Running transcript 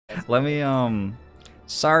That's Let good. me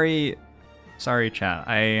sorry chat.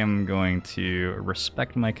 I am going to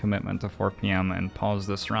respect my commitment to 4 p.m. and pause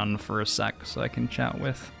this run for a sec so I can chat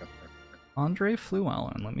with Andre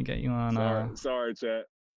Fluellen. Let me get you on Sorry, chat.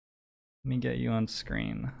 let me get you on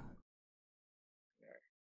screen.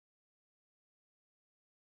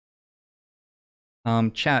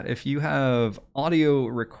 Chat, if you have audio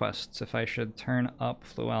requests, if I should turn up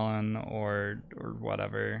Fluellen or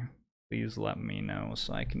whatever, please let me know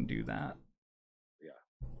so I can do that.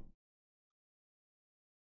 Yeah.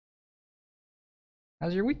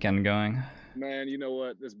 How's your weekend going? Man, you know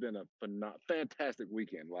what? It's been a fantastic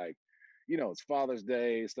weekend. Like, you know, it's Father's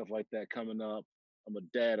Day, stuff like that coming up. I'm a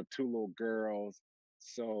dad of two little girls.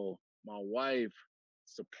 So my wife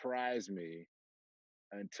surprised me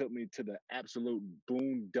and took me to the absolute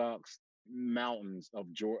boondocks mountains of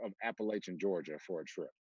Appalachian, Georgia for a trip.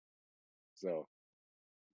 So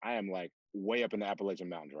I am like way up in the Appalachian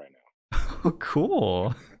Mountains right Oh,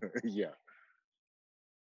 cool. now. Yeah.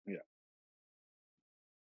 Yeah.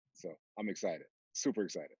 So I'm excited. Super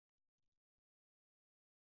excited.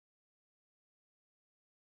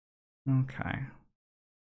 Okay.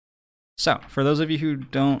 So, for those of you who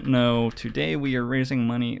don't know, today we are raising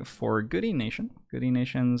money for Goody Nation. Goody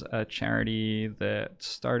Nation's a charity that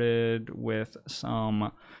started with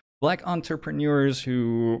some Black entrepreneurs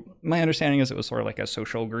who, my understanding is it was sort of like a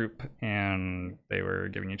social group and they were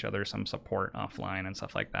giving each other some support offline and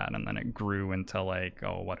stuff like that. And then it grew into like,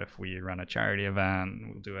 oh, what if we run a charity event?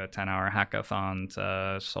 We'll do a 10-hour hackathon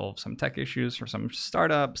to solve some tech issues for some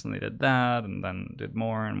startups. And they did that and then did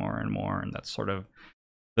more and more and more. And that's sort of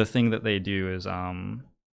the thing that they do is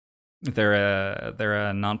they're a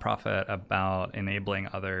nonprofit about enabling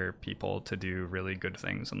other people to do really good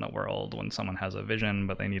things in the world. When someone has a vision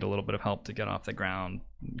but they need a little bit of help to get off the ground,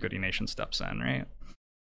 Goody Nation steps in, right?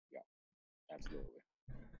 Yeah, absolutely.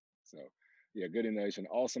 So yeah, Good Nation,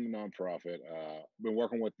 awesome nonprofit. Been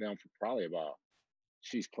working with them for probably about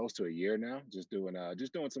she's close to a year now, just doing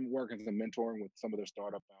some work and some mentoring with some of their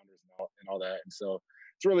startup founders and all that. And so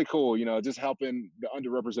it's really cool, you know, just helping the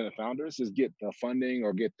underrepresented founders just get the funding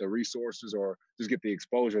or get the resources or just get the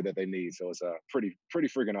exposure that they need. So it's pretty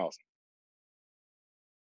freaking awesome.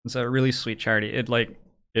 It's a really sweet charity.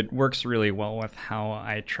 It works really well with how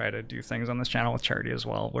I try to do things on this channel with charity as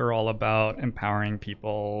well. We're all about empowering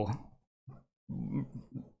people.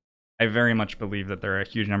 I very much believe that there are a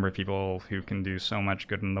huge number of people who can do so much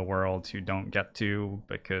good in the world who don't get to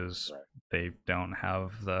because Right. they don't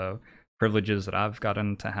have the privileges that I've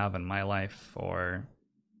gotten to have in my life, or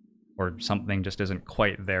something just isn't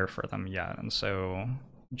quite there for them yet. And so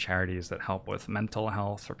charities that help with mental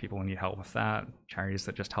health for people who need help with that, charities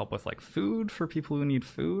that just help with like food for people who need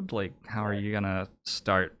food, like how are Right. you gonna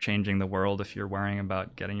start changing the world if you're worrying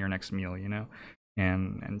about getting your next meal, you know?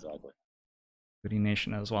 And Exactly. Goody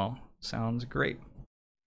Nation as well. Sounds great.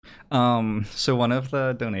 So one of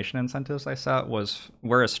the donation incentives I saw was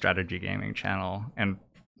we're a strategy gaming channel, and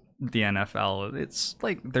the NFL, it's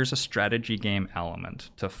like there's a strategy game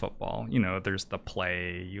element to football. You know, there's the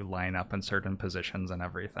play, you line up in certain positions and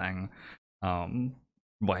everything. Um,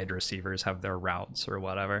 Wide receivers have their routes or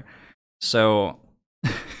whatever. So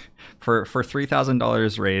for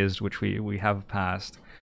 $3,000 raised, which we have passed,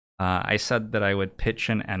 I said that I would pitch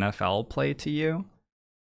an NFL play to you.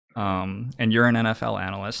 And you're an NFL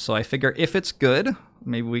analyst, so I figure if it's good,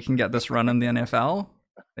 maybe we can get this run in the NFL. All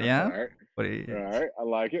Yeah. right. What do you, All right. I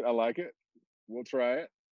like it. I like it. We'll try it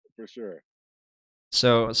for sure.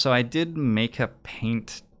 so I did make a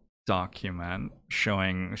paint document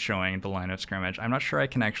showing the line of scrimmage. I'm not sure I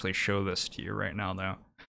can actually show this to you right now though.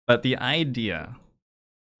 But the idea,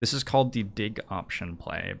 this is called the dig option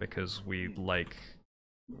play because we like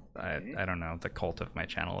I don't know, the cult of my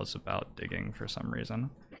channel is about digging for some reason.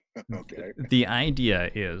 Okay. The idea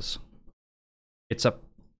is it's a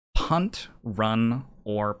punt, run,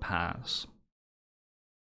 or pass.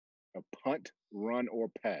 A punt, run, or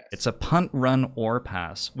It's pass. a punt, run, or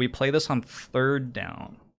pass. We play this on third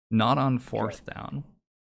down, not on Okay. fourth down.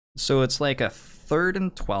 So it's like a 3rd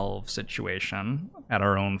and 12 situation at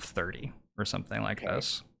our own 30 or something like Okay.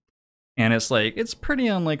 this. And it's like, it's pretty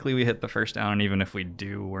unlikely we hit the first down. And even if we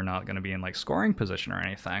do, we're not going to be in like scoring position or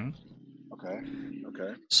anything. Okay.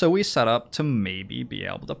 Okay. So we set up to maybe be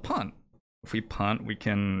able to punt. If we punt, we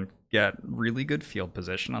can get really good field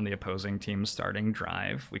position on the opposing team's starting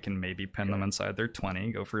drive. We can maybe pin them Okay. inside their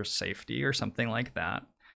 20, go for safety or something like that.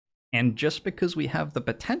 And just because we have the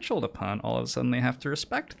potential to punt, all of a sudden they have to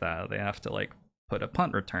respect that. They have to like put a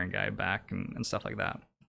punt return guy back and stuff like that.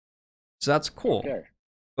 So that's cool. Okay.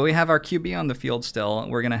 But we have our QB on the field still.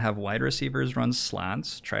 We're going to have wide receivers run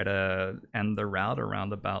slants, try to end the route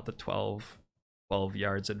around about the 12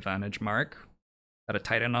 yards advantage mark. Got a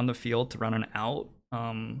tight end on the field to run an out.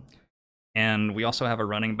 And we also have a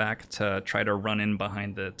running back to try to run in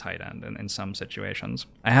behind the tight end in some situations.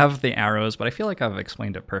 I have the arrows, but I feel like I've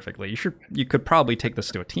explained it perfectly. You could probably take this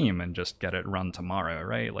to a team and just get it run tomorrow,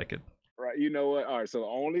 right? Like it. Right. You know what? All right. So the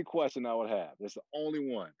only question I would have, it's the only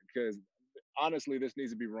one, because honestly, this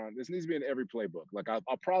needs to be run. This needs to be in every playbook. Like I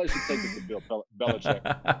probably should take this to Bill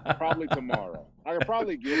Belichick probably tomorrow. I could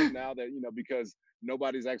probably get him now that because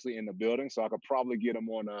nobody's actually in the building, so I could probably get him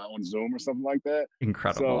on Zoom or something like that. So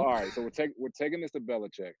Incredible. all right, so we're taking this to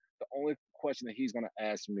Belichick. The only question that he's going to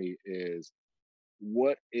ask me is,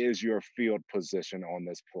 what is your field position on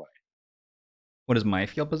this play? What is my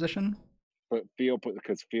field position? But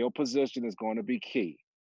because field position is going to be key,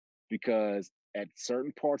 because at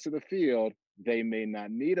certain parts of the field they may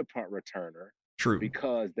not need a punt returner True.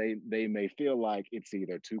 because they may feel like it's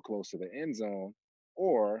either too close to the end zone,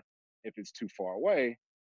 or if it's too far away,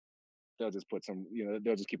 they'll just put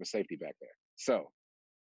they'll just keep a safety back there. So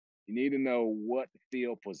you need to know what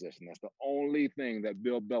field position. That's the only thing that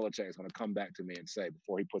Bill Belichick is going to come back to me and say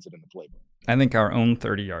before he puts it in the playbook. I think our own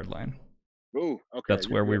 30-yard line. Ooh, okay. That's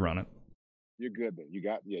where we run it. You're good then. You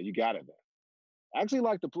got it then. I actually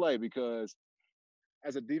like the play because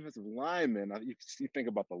as a defensive lineman, you think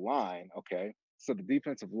about the line, okay? So the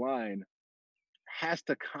defensive line has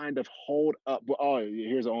to kind of hold up. Well, oh,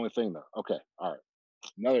 here's the only thing though. Okay, all right.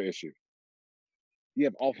 Another issue. You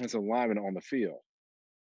have offensive linemen on the field.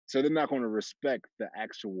 So they're not going to respect the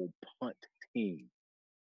actual punt team.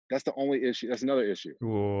 That's the only issue. That's another issue.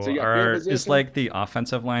 Ooh, So you got field is position. like the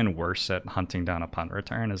offensive line worse at hunting down a punt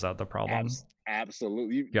return? Is that the problem?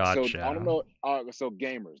 Absolutely. So I don't Gotcha. know. So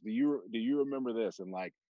gamers, do you remember this? In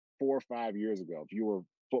like 4 or 5 years ago, if you were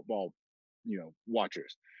football,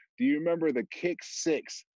 watchers, do you remember the kick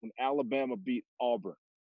six when Alabama beat Auburn?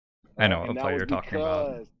 I know And what that play was you're talking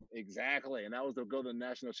about. exactly, and that was to go to the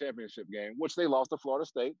national championship game, which they lost to Florida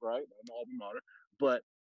State, right? The alma mater. But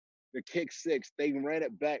the kick six, they ran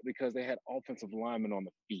it back because they had offensive linemen on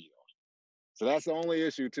the field. So that's the only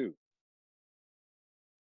issue too.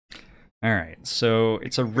 All right, so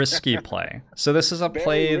it's a risky play. So this is a Very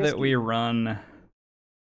play that we risky. run.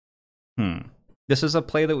 This is a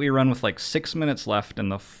play that we run with like 6 minutes left in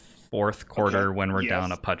the fourth quarter Okay. when we're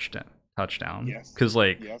down a Yes. touchdown. Yes. Because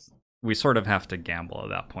like Yes. we sort of have to gamble at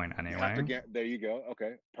that point You have to anyway. get there. You go.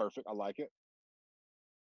 Okay. Perfect. I like it.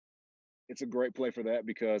 It's a great play for that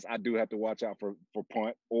because I do have to watch out for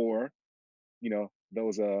punt, or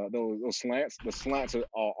those slants. The slants are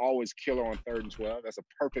always killer on 3rd and 12. That's a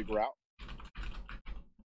perfect route.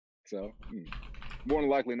 So more than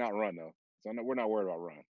likely not run though. So we're not worried about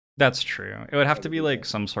run That's true. It would have as to a be like defense.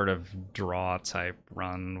 some sort of draw type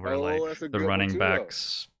run where Oh, like that's a the good one running too though.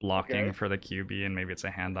 back's blocking Okay. for the QB and maybe it's a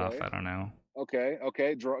handoff. Okay. I don't know.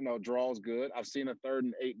 Okay. Draw's good. I've seen a 3rd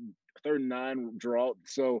and 8, 3rd and 9 draw.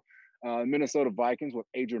 So Minnesota Vikings with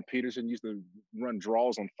Adrian Peterson used to run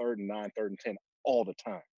draws on 3rd and 9, 3rd and 10 all the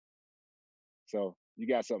time. So you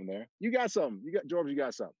got something there. You got something. You got Jorbs. You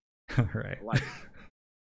got something. Right. I like it. I like it.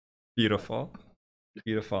 Beautiful.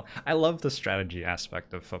 Beautiful. I love the strategy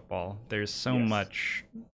aspect of football. There's Yes.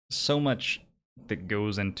 so much that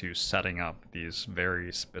goes into setting up these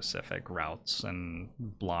very specific routes and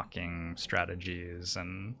blocking strategies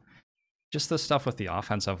and just the stuff with the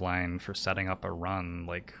offensive line for setting up a run,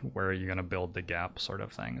 like where are you going to build the gap sort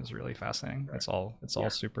of thing is really fascinating. Right. It's all Yeah.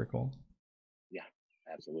 super cool. Yeah.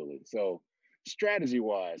 Absolutely. So strategy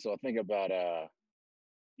wise, so I think about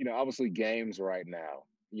obviously games right now,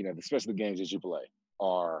 especially the games that you play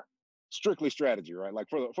are strictly strategy, right? Like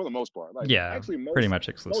for the most part. Like Yeah, actually pretty much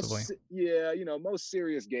exclusively. yeah, most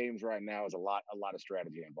serious games right now is a lot of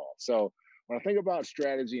strategy involved. So when I think about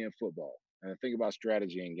strategy in football and I think about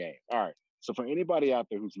strategy in games, all right. So for anybody out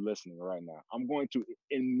there who's listening right now, I'm going to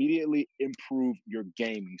immediately improve your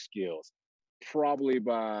gaming skills probably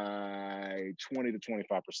by 20 to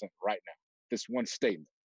 25% right now. This one statement.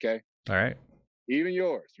 Okay. All right. Even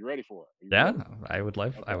yours. You ready for it? Are you Yeah, ready? I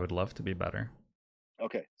Okay. would love to be better.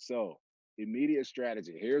 Okay. So immediate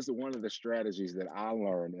strategy. Here's one of the strategies that I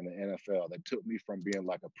learned in the NFL that took me from being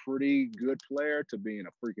like a pretty good player to being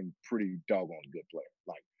a freaking pretty doggone good player.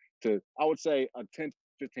 Like I would say a 10,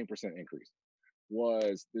 15% increase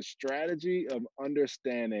was the strategy of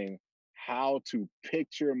understanding how to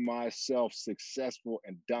picture myself successful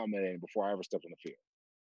and dominating before I ever step on the field.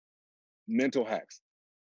 Mental hacks.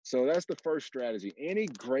 So that's the first strategy. Any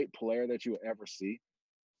great player that you'll ever see,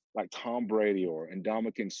 like Tom Brady or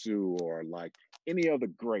Ndamukong Suh or like any of the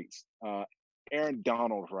greats, Aaron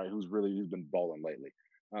Donald, right, who's been balling lately.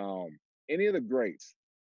 Um, any of the greats,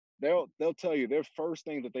 they'll tell you their first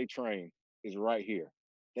thing that they train is right here.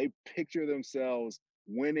 They picture themselves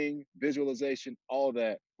winning, visualization, all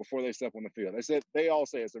that before they step on the field. They all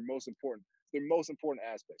say it's their most important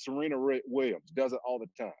aspect. Williams does it all the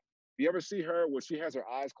time. If you ever see her when she has her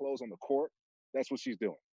eyes closed on the court, that's what she's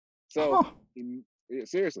doing. So Huh. yeah,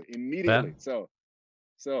 seriously, That immediately. So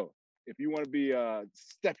if you want to be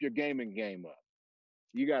step your gaming game up,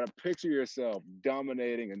 you got to picture yourself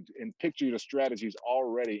dominating and picture the strategies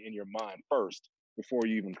already in your mind first before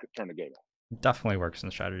you even turn the game on. definitely works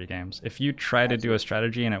in strategy games. If you try to do a Absolutely.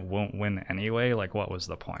 strategy and it won't win anyway, like what was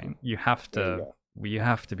the point? There you go. You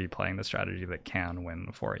have to be playing the strategy that can win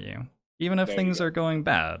for you. Even if There you things go. are going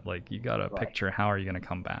bad, like you gotta Right. picture how are you gonna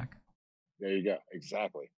come back. There you go.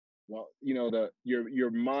 Exactly. Well,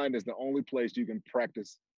 your mind is the only place you can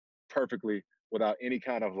practice perfectly without any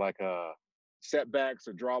kind of like setbacks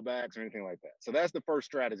or drawbacks or anything like that. So that's the first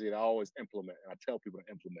strategy that I always implement and I tell people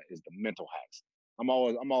to implement is the mental hacks. I'm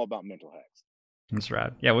all about mental hacks. That's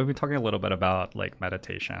rad. Yeah, we've been talking a little bit about like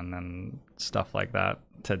meditation and stuff like that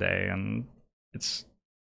today, and it's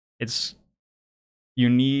it's you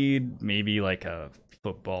need maybe like a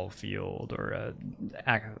football field or a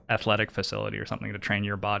athletic facility or something to train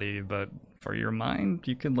your body, but for your mind,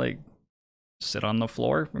 you can like sit on the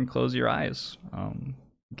floor and close your eyes.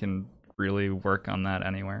 You can really work on that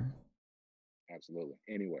anywhere. Absolutely.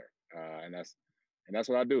 Anywhere. And that's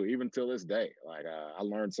what I do even till this day. Like I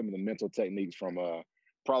learned some of the mental techniques from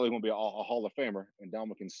probably gonna be a Hall of Famer and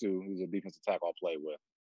Dominican Sue, who's a defensive tackle I played with.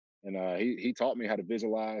 And he taught me how to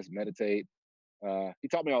visualize, meditate. He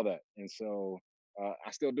taught me all that. And so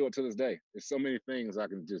I still do it to this day. There's so many things I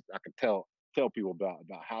can tell people about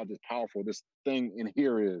how just powerful this thing in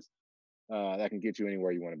here is that can get you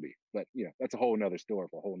anywhere you want to be. But that's a whole nother story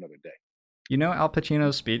for a whole nother day. You know Al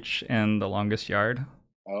Pacino's speech in The Longest Yard?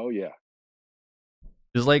 Oh yeah.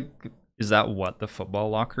 Is like is that what the football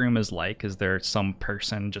locker room is like? Is there some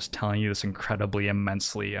person just telling you this incredibly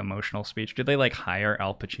immensely emotional speech? Do they like hire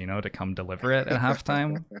Al Pacino to come deliver it at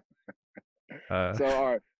halftime? Uh So all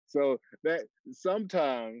right. So that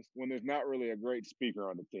sometimes when there's not really a great speaker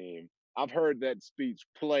on the team, I've heard that speech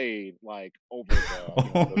played like over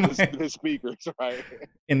oh my. the speakers, right?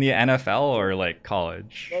 In the NFL So or like no,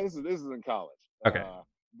 college? this is in college. Okay.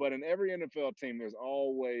 But in every NFL team, there's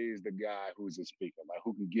always the guy who's a speaker, like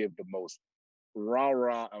who can give the most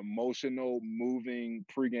rah-rah, emotional, moving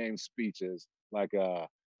pregame speeches. Like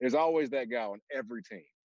there's always that guy on every team,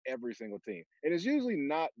 every single team. And it's usually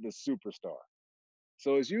not the superstar.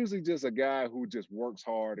 So it's usually just a guy who just works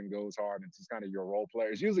hard and goes hard and it's just kind of your role player.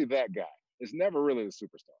 It's usually that guy. It's never really the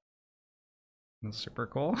superstar. That's super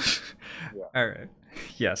cool. Yeah. All right.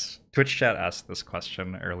 Yes. Twitch chat asked this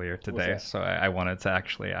question earlier What's today, that? so I wanted to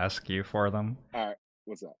actually ask you for them. All right.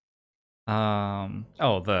 What's that?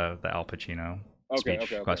 Oh, the Al Pacino speech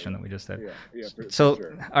Okay. question that we just did. Yeah, for So,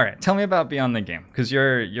 sure. all right, tell me about Beyond the Game because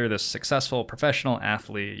you're this successful professional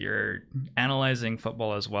athlete. You're analyzing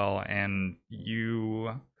football as well, and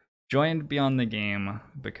you joined Beyond the Game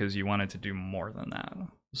because you wanted to do more than that.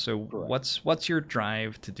 So, Correct. what's your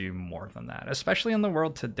drive to do more than that, especially in the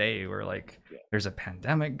world today where like Yeah. there's a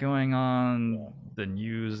pandemic going on, the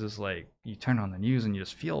news is like you turn on the news and you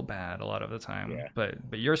just feel bad a lot of the time, Yeah. but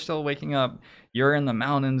you're still waking up, you're in the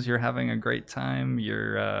mountains, you're having a great time,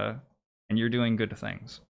 you're and you're doing good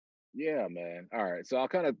things. Yeah, man. All right. So I'll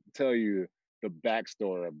kind of tell you the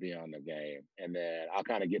backstory of Beyond the Game, and then I'll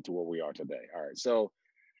kind of get to where we are today. All right. So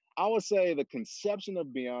I would say the conception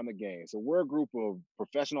of Beyond the Game. So we're a group of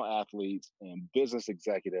professional athletes and business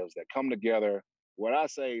executives that come together, what I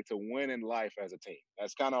say, to win in life as a team.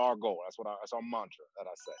 That's kind of our goal. That's our mantra that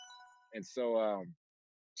I say. And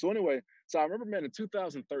so anyway, so I remember, man, in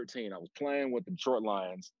 2013, I was playing with the Detroit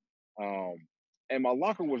Lions, um, and my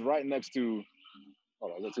locker was right next to.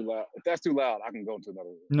 Hold on, is that too loud? If that's too loud, I can go into another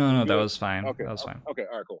room. No, Is it no, that good? was fine. Okay, That was fine. okay,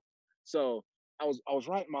 all right, cool. So I was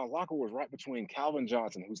right. My locker was right between Calvin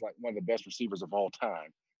Johnson, who's like one of the best receivers of all time,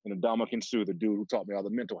 and Dominican Sue, the dude who taught me all the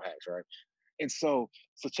mental hacks, right? And so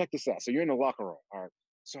check this out. So you're in the locker room, all right?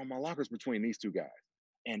 So my locker's between these two guys,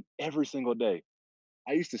 and every single day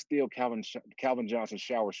I used to steal Calvin Johnson's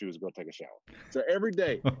shower shoes to go take a shower. So every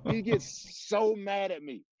day he gets so mad at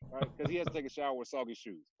me, right? Because he has to take a shower with soggy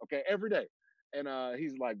shoes. Okay, every day. And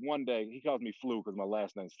he's like, one day he calls me Flu because my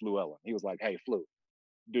last name's Fluellen. He was like, "Hey, Flu,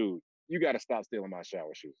 dude, you got to stop stealing my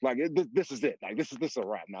shower shoes. Like this is it. Like this is a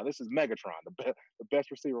wrap. Now this is Megatron, the best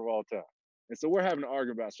receiver of all time." And so we're having an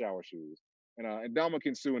argument about shower shoes. And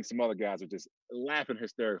Dominican Sue and some other guys are just laughing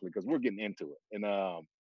hysterically because we're getting into it. And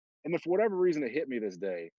then for whatever reason, it hit me this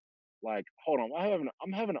day. Like, hold on,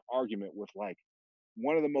 I'm having an argument with like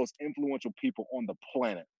one of the most influential people on the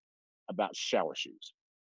planet about shower shoes,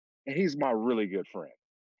 and he's my really good friend.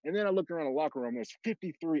 And then I looked around the locker room. There's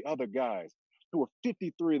 53 other guys who are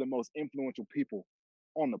 53 of the most influential people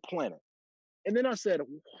on the planet. And then I said,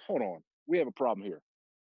 hold on, we have a problem here.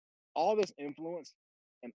 All this influence,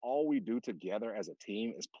 and all we do together as a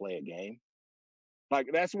team is play a game. Like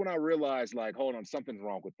that's when I realized, like, hold on, something's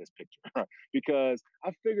wrong with this picture. Because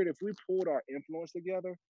I figured if we pulled our influence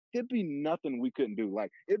together, it'd be nothing we couldn't do. Like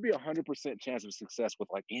it'd be 100% chance of success with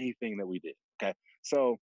like anything that we did. Okay,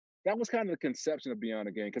 so that was kind of the conception of Beyond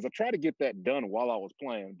the Game because I tried to get that done while I was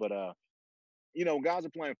playing, but guys are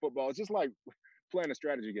playing football. It's just like playing a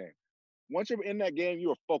strategy game. Once you're in that game, you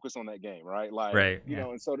are focused on that game, right? Like, Right. Yeah.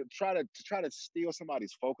 and so to try to steal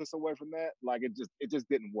somebody's focus away from that, like it just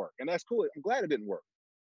didn't work. And that's cool. I'm glad it didn't work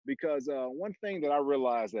because one thing that I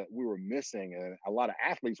realized that we were missing, and a lot of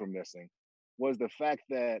athletes were missing, was the fact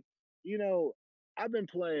that you know I've been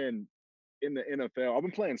playing in the NFL. I've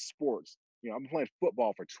been playing sports. I've been playing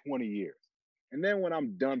football for 20 years, and then when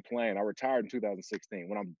I'm done playing, I retired in 2016.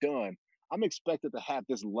 When I'm done, I'm expected to have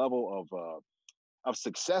this level of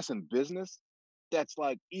success in business that's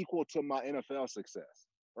like equal to my NFL success,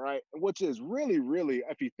 right? Which is really, really,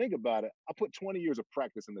 if you think about it, I put 20 years of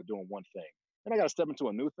practice into doing one thing, and I got to step into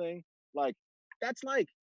a new thing. Like that's like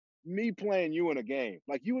me playing you in a game.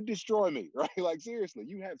 Like you would destroy me, right? Like seriously,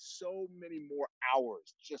 you have so many more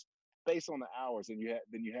hours just based on the hours than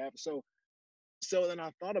you have. So then I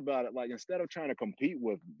thought about it, like instead of trying to compete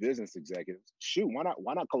with business executives, shoot, why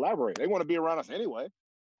not collaborate? They want to be around us anyway.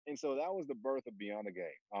 And so that was the birth of Beyond the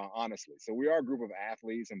Game, honestly. So we are a group of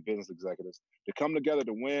athletes and business executives to come together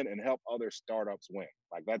to win and help other startups win.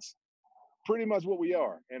 Like that's pretty much what we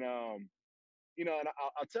are. And I'll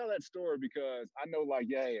tell that story because I know, like,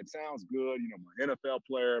 yeah, it sounds good. My NFL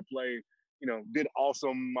player played, did awesome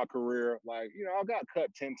in my career. Like, I got cut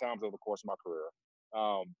 10 times over the course of my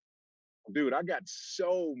career. Dude, I got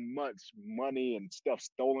so much money and stuff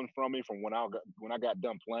stolen from me from when I got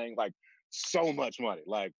done playing. Like, so much money.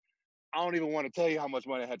 Like, I don't even want to tell you how much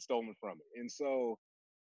money I had stolen from me. And so,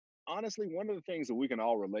 honestly, one of the things that we can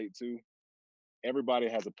all relate to, everybody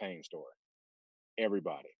has a pain story.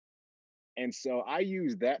 Everybody. And so I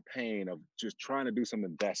use that pain of just trying to do some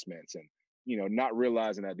investments and, not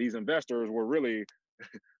realizing that these investors were really,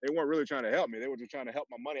 they weren't really trying to help me. They were just trying to help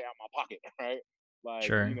my money out my pocket, right? Like,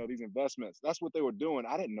 Sure. these investments, that's what they were doing.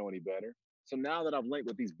 I didn't know any better. So now that I've linked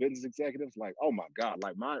with these business executives, like, oh my God,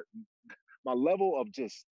 like my level of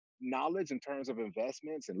just knowledge in terms of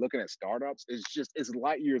investments and looking at startups is just it's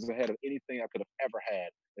light years ahead of anything I could have ever had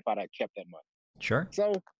if I'd had kept that money. Sure.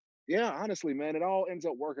 So yeah, honestly, man, it all ends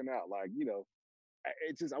up working out. Like,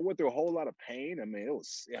 it's just I went through a whole lot of pain. I mean,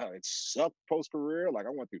 it sucked post career. Like I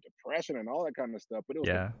went through depression and all that kind of stuff, but it was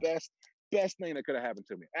the Yeah. best thing that could have happened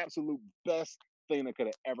to me. Absolute best thing that could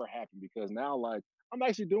have ever happened because now like I'm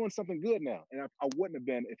actually doing something good now. And I wouldn't have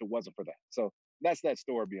been if it wasn't for that. So that's that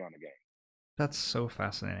story beyond the game. That's so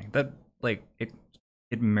fascinating. That like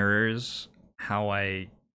it mirrors how I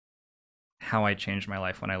changed my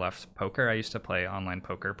life when I left poker. I used to play online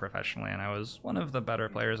poker professionally, and I was one of the better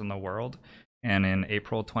Mm. players in the world. And in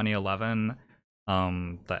April 2011,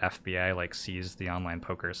 the FBI like seized the online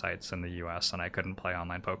poker sites in the U.S., and I couldn't play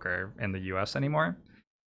online poker in the U.S. anymore.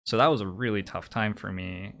 So that was a really tough time for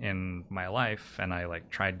me in my life, and I like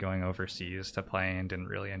tried going overseas to play and didn't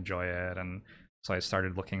really enjoy it, and so I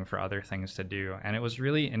started looking for other things to do. And it was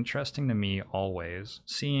really interesting to me always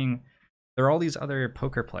seeing there are all these other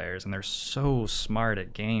poker players and they're so smart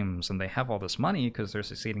at games and they have all this money because they're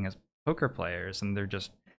succeeding as poker players and they're just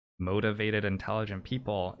motivated, intelligent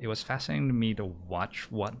people. It was fascinating to me to watch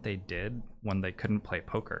what they did when they couldn't play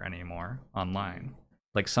poker anymore online.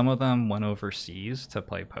 Like some of them went overseas to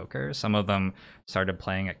play poker, some of them started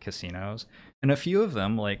playing at casinos, and a few of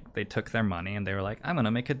them like they took their money and they were like, I'm going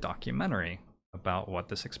to make a documentary about what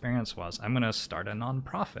this experience was. I'm going to start a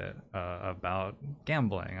nonprofit about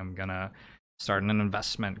gambling. I'm going to start an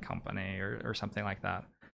investment company or something like that.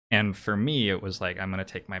 And for me, it was like, I'm going to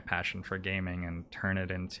take my passion for gaming and turn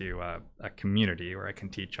it into a community where I can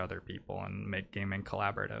teach other people and make gaming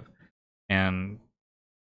collaborative. And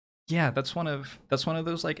yeah, that's one of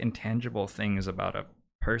those like intangible things about a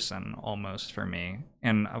person almost for me.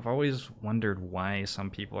 And I've always wondered why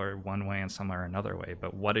some people are one way and some are another way.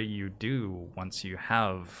 But what do you do once you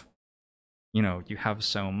have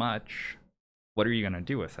so much? What are you going to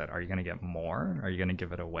do with it? Are you going to get more? Are you going to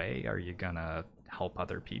give it away? Are you going to help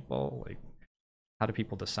other people? Like, how do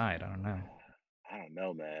people decide? I don't know. I don't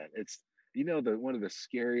know, man. It's the one of the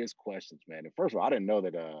scariest questions, man. And first of all, I didn't know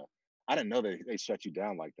that I didn't know they shut you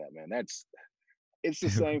down like that, man. It's the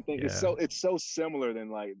same thing. Yeah. It's so similar than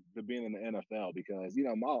like to being in the NFL because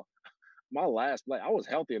my last play, I was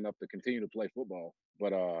healthy enough to continue to play football,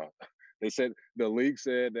 but they said the league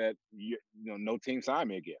said that no team signed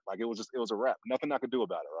me again. Like it was a wrap. Nothing I could do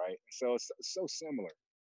about it, right? So it's so similar.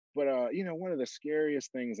 But one of the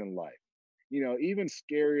scariest things in life, even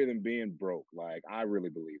scarier than being broke. Like I really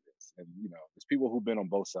believe this, and there's people who've been on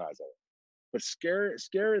both sides of it. But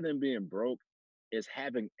scarier than being broke is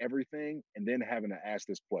having everything and then having to ask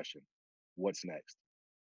this question: What's next?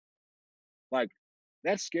 Like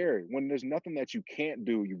that's scary when there's nothing that you can't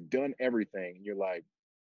do. You've done everything. And you're like,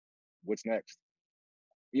 what's next?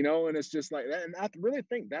 And it's just like that. And I really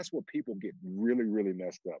think that's what people get really, really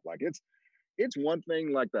messed up. Like it's one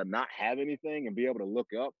thing like to not have anything and be able to look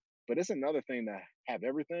up, but it's another thing to have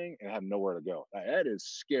everything and have nowhere to go. Like, that is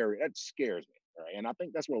scary. That scares me. Right. And I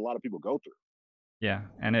think that's what a lot of people go through. Yeah,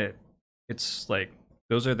 and it's like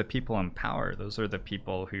those are the people in power. Those are the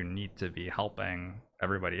people who need to be helping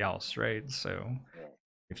everybody else, right? So Yeah.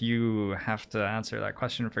 if you have to answer that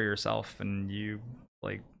question for yourself and you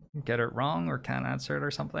like get it wrong or can't answer it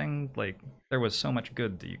or something, like there was so much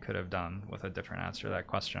good that you could have done with a different answer to Yeah. that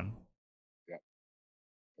question. Yeah.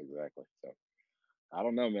 Exactly. So I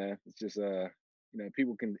don't know, man. It's just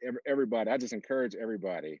people can everybody. I just encourage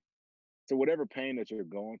everybody to whatever pain that you're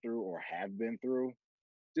going through or have been through,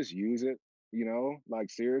 just use it, like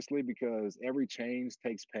seriously, because every change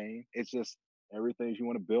takes pain. It's just everything. If you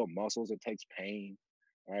want to build muscles, it takes pain.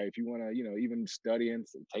 All right. If you want to, even studying,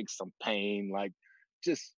 it takes some pain. Like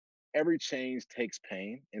just every change takes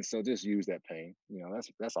pain. And so just use that pain.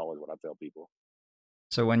 That's always what I tell people.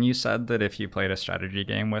 So when you said that if you played a strategy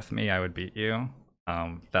game with me, I would beat you,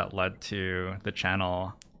 that led to the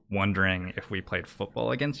channel wondering if we played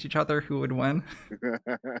football against each other, who would win.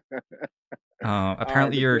 All right,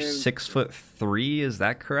 Apparently you're depends. 6'3", is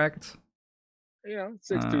that correct? 6'2",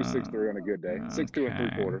 6'3" on a good day. 6'2" and three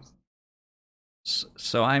Okay. quarters.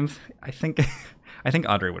 So I think I think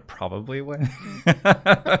Andre would probably win.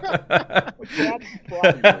 Probably.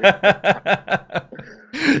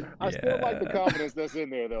 I still like the Yeah. confidence that's in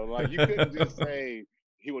there, though. Like you couldn't just say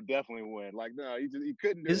he would definitely win. Like no, you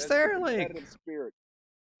couldn't do it. Is That's the there like competitive spirit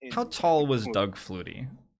in how you. I tall think was you would. Doug Flutie?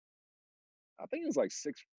 I think it was like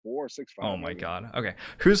 6'4", Oh 6'5", my maybe. god. Okay.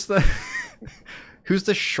 Who's the who's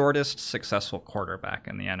the shortest successful quarterback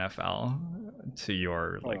in the NFL to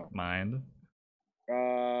your like Huh. mind?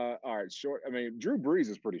 All right. Short. I mean, Drew Brees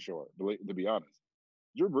is pretty short. To be honest,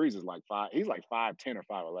 Drew Brees is like five. He's like 5'10" or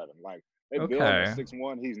 5'11". Like they bill him at Okay.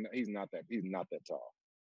 6'1". He's not that tall.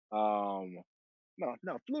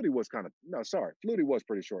 No, Flutie was kind of no. Sorry, Flutie was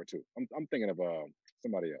pretty short too. I'm thinking of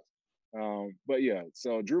somebody else. But yeah,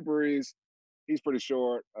 so Drew Brees, he's pretty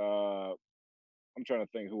short. I'm trying to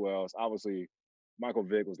think who else. Obviously, Michael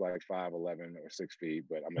Vick was like 5'11" or 6 feet,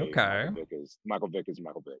 but I mean Okay. Michael Vick is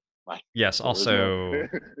Michael Vick. Like Yes, so, there's no. also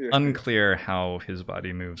unclear how his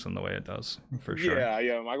body moves in the way it does, for sure.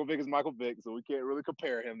 Yeah. Michael Vick is Michael Vick, so we can't really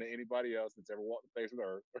compare him to anybody else that's ever walked the face of the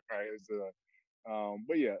earth, right?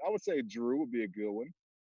 But yeah, I would say Drew would be a good one.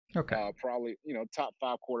 Okay. Probably, top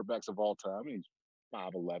five quarterbacks of all time. He's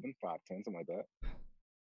 5'11", 5'10", something like that.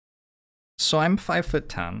 So I'm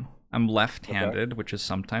 5'10". I'm Okay. left-handed, which is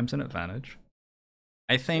sometimes an advantage.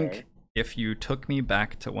 I Okay. think if you took me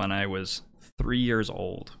back to when I was 3 years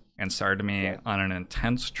old and started me Okay. on an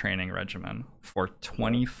intense training regimen for Okay.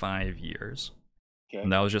 25 years, and Okay.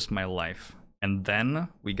 that was just my life. And then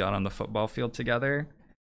we got on the football field together.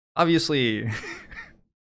 Obviously,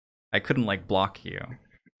 I couldn't like block you,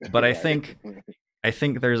 but Right. I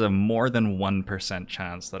think there's a more than 1%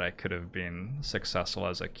 chance that I could have been successful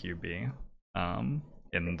as a QB in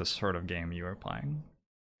Okay. the sort of game you were playing.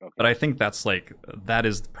 But Okay. I think that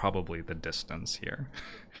is probably the distance here.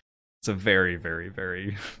 It's a very, very,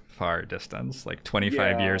 very far distance. Like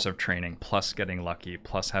 25 Yeah. years of training plus getting lucky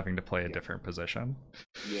plus having to play a Yeah. different position.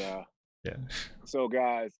 Yeah. Yeah. So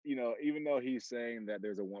guys, even though he's saying that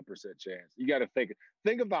there's a 1% chance, you got to think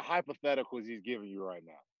of the hypotheticals he's giving you right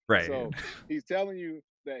now. Right. So he's telling you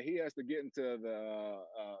that he has to get into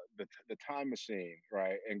the time machine,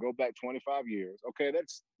 right, and go back 25 years. Okay,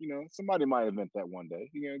 that's somebody might invent that one day.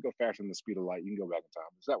 You go faster than the speed of light. You can go back in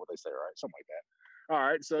time. Is that what they say, right? Something like that. All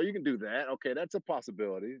right, so you can do that. Okay, that's a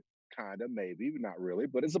possibility. Kind of, maybe, not really,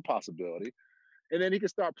 but it's a possibility. And then he can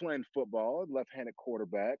start playing football, left-handed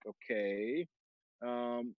quarterback. Okay,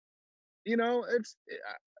 um,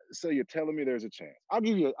 so you're telling me there's a chance. I'll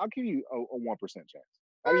give you a 1% chance.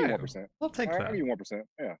 All I'll give you right. 1%. I'll All take right, I'll that. give you 1%.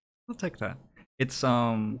 Yeah, I'll take that. It's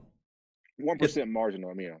one it percent margin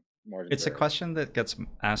on me. Margin It's of a error. question that gets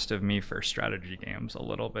asked of me for strategy games a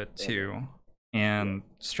little bit Okay. too. Yeah. And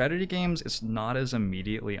strategy games, it's not as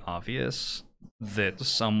immediately obvious that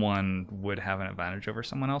someone would have an advantage over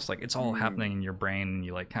someone else. Like it's all happening Mm. in your brain and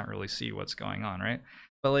you like can't really see what's going on, right?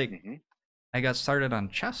 But like Mm-hmm. I got started on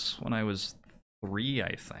chess when I was 3,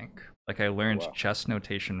 I think. Like I Oh learned wow. chess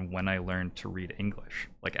notation when I learned to read English.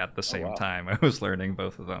 Like at the Oh same wow. time I was learning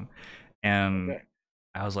both of them. And Okay.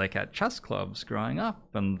 I was like at chess clubs growing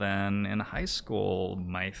up, and then in high school,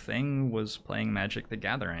 my thing was playing Magic the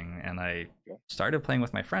Gathering, and I Okay. started playing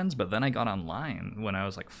with my friends, but then I got online when I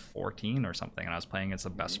was like 14 or something, and I was playing against the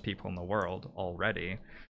Mm-hmm. best people in the world already.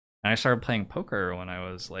 And I started playing poker when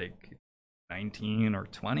I was like 19 or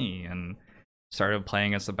 20, and started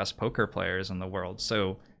playing against the best poker players in the world.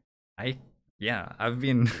 So I, yeah, I've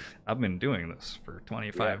been I've been doing this for Yeah.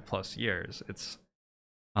 25 plus years. It's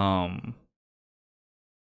um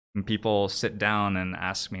when people sit down and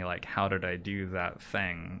ask me like how did I do that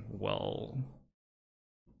thing, well,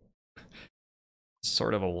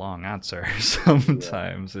 sort of a long answer Yeah.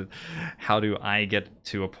 sometimes. How do I get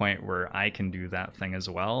to a point where I can do that thing as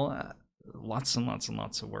well? Lots and lots and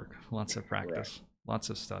lots of work, lots of Right. practice, lots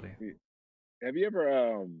of study. Have you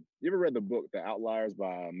ever read the book The Outliers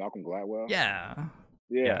by Malcolm Gladwell? Yeah,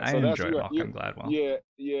 yeah, Yeah. I So that's enjoy you. Malcolm Gladwell. Yeah.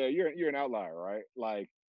 Yeah. You're an outlier, right? Like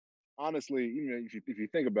honestly, if you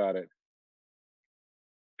think about it,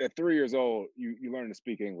 at 3 years old, you learn to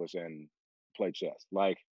speak English and play chess.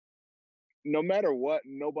 Like no matter what,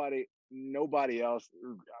 nobody else.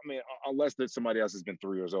 I mean, unless that somebody else has been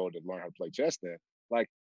 3 years old to learn how to play chess, then like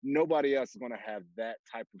nobody else is going to have that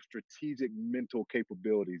type of strategic mental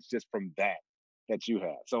capabilities just from that you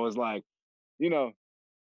have. So it's like you know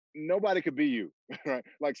nobody could be you, right?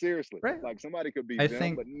 Like seriously, Right. like somebody could be I them,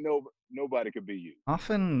 think but nobody could be you.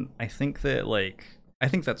 often I think that like I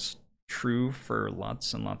think that's true for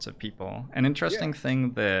lots and lots of people. An Yeah. interesting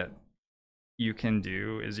thing that you can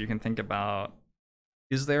do is you can think about,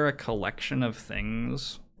 is there a collection of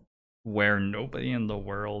things where nobody in the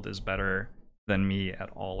world is better than me at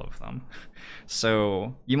all of them? Mm,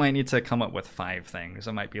 So you might need to come up with 5 things.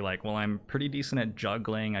 It might be like, well, I'm pretty decent at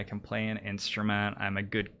juggling. I can play an instrument. I'm a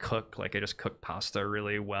good cook. Like I just cook pasta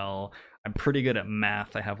really well. I'm pretty good at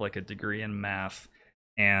math. I have like a degree in math.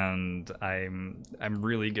 And I'm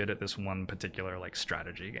really good at this one particular like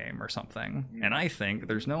strategy game or something. And mm, I think mm,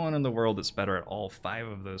 there's no one in the world that's better at all 5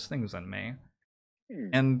 of those things than me. mm.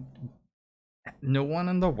 And no one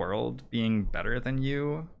in the world being better than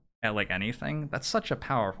you at like anything, that's such a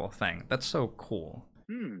powerful thing. That's so cool.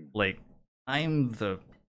 Hmm. Like i'm the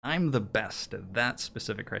I'm the best at that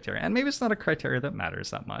specific criteria, and maybe it's not a criteria that matters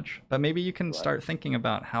that much, but maybe you can Right. start thinking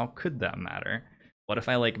about how could that matter. What if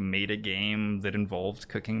I like made a game that involved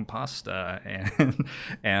cooking pasta and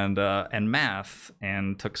and math,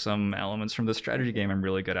 and took some elements from the strategy game I'm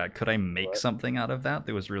really good at? Could I make Right. something out of that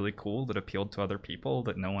that was really cool, that appealed to other people,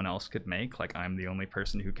 that no one else could make? Like I'm the only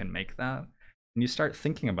person who can make that. And you start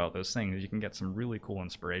thinking about those things, you can get some really cool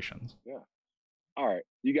inspirations. Yeah. All right.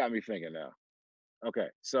 You got me thinking now. Okay.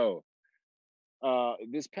 So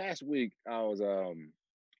this past week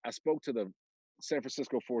I spoke to the San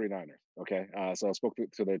Francisco 49ers. Okay. So I spoke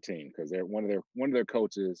to their team because they're one of their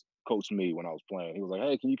coaches coached me when I was playing. He was like,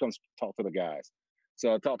 "Hey, can you come talk to the guys?"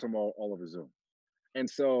 So I talked to them all over Zoom. And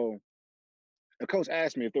so the coach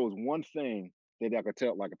asked me if there was one thing that I could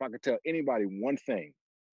tell, like if I could tell anybody one thing,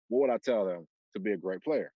 what would I tell them to be a great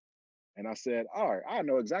player? And I said, all right, I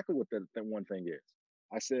know exactly what that one thing is.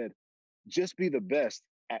 I said, just be the best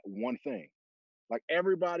at one thing. Like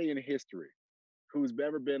everybody in history who's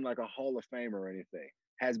ever been like a Hall of Famer or anything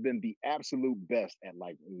has been the absolute best at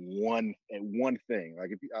like one thing.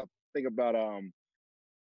 Like if you think about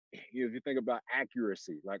if you think about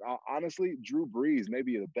accuracy, like honestly, Drew Brees may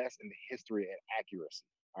be the best in history at accuracy.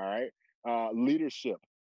 All right, leadership.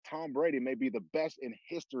 Tom Brady may be the best in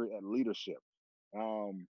history at leadership.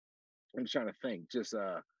 Um, I'm trying to think. Just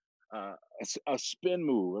a spin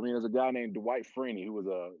move. I mean, there's a guy named Dwight Freeney who was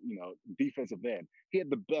a defensive end. He had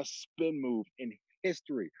the best spin move in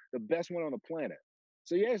history, the best one on the planet.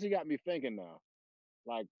 So you actually got me thinking now.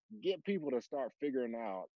 Like, get people to start figuring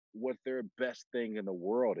out what their best thing in the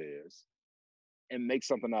world is, and make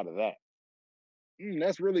something out of that.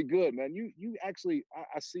 That's really good, man. You actually,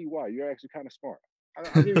 I see why you're actually kind of smart.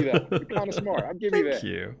 I'll give you that one. You're kind of smart. I'll give you Thank that.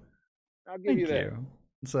 you. I'll give you Thank that. you.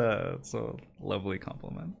 It's a lovely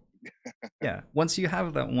compliment. Yeah. Once you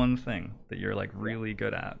have that one thing that you're like Yeah, really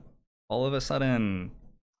good at, all of a sudden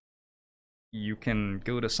you can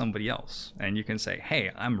go to somebody else and you can say,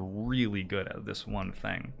 "Hey, I'm really good at this one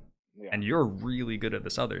thing, yeah. and you're really good at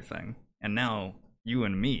this other thing." And now you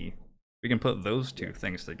and me, We can put those Yeah. two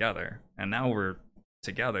things together, and now we're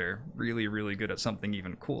together really, really good at something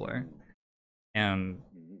even cooler. And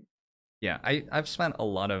Mhm. yeah, I've spent a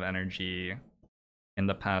lot of energy in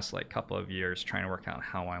the past like couple of years trying to work out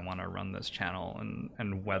how I want to run this channel, and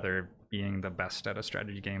Right. whether being the best at a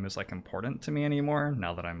strategy game is like important to me anymore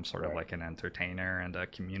now that I'm sort of Right. like an entertainer and a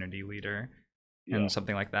community leader Yeah. and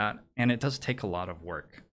something like that. And it does take a lot of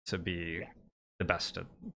work to be Yeah. the best at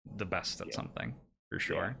Yeah. something for Yeah.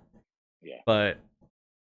 sure. Yeah. But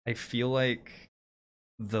I feel like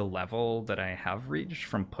the level that I have reached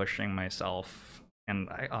from pushing myself, and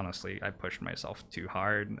I honestly I pushed myself too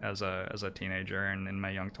hard as a teenager, and in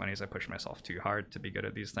my young 20s I pushed myself too hard to be good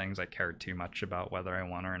at these things. I cared too much about whether I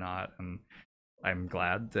won or not, and I'm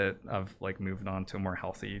glad that I've like moved on to a more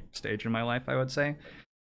healthy stage in my life, I would say.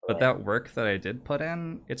 But Right. that work that I did put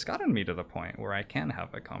in, it's gotten me to the point where I can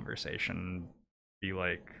have a conversation, be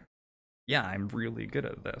like, yeah, I'm really good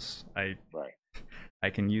at this. Right. I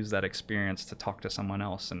can use that experience to talk to someone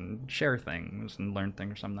else and share things and learn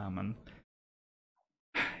things from them. And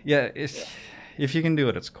yeah, Yeah. if you can do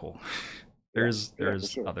it, it's cool. Yeah. Yeah. For There's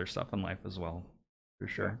sure. other stuff in life as well, for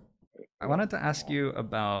Yeah. sure. I Yeah. wanted to ask you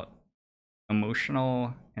about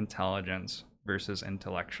emotional intelligence versus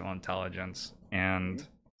intellectual intelligence, Mhm. and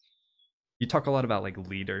you talk a lot about like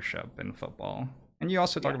leadership in football, and you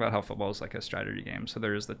also talk Yeah. about how football is like a strategy game, so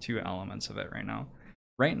there's the two elements of it right now.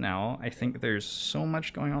 I Yeah. think there's so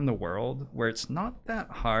much going on in the world where it's not that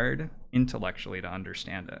hard intellectually to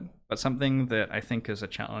understand it, but something that I think is a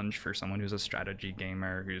challenge for someone who's a strategy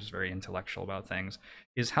gamer who's very intellectual about things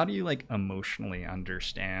is how do you like emotionally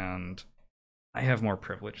understand I have more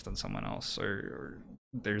privilege than someone else, or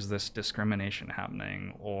there's this discrimination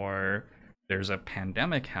happening, or there's a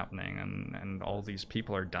pandemic happening, and all these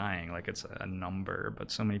people are dying. Like it's a number, but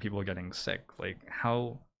so many people are getting sick. Like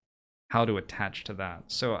how to attach to that.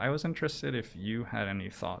 So I was interested if you had any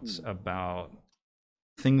thoughts Hmm. about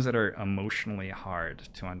things that are emotionally hard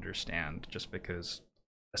to understand, just because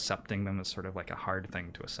accepting them is sort of like a hard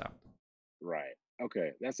thing to accept. Right.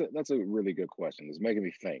 Okay. That's a really good question. It's making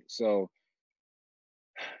me think. So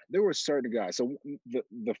there were certain guys. So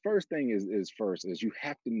the first thing is you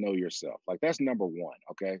have to know yourself. Like that's number one.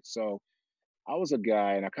 Okay. So I was a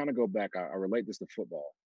guy, and I kind of go back. I relate this to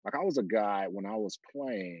football. Like I was a guy when I was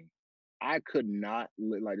playing. I could not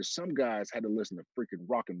like. There's some guys had to listen to freaking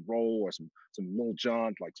rock and roll or some Lil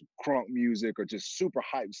Jon, like some crunk music or just super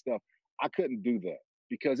hype stuff. I couldn't do that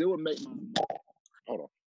because it would make my hold on.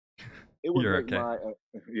 It would You're make okay. my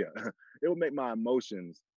yeah, it would make my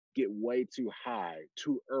emotions get way too high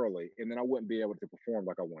too early, and then I wouldn't be able to perform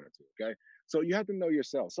like I wanted to. Okay, so you have to know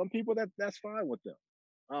yourself. Some people that's fine with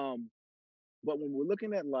them. But when we're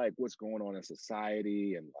looking at like what's going on in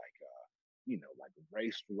society and like like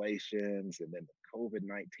race relations and then the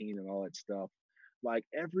COVID-19 and all that stuff, like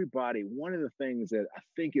everybody, one of the things that I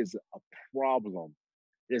think is a problem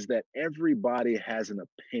is that everybody has an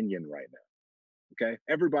opinion right now. Okay,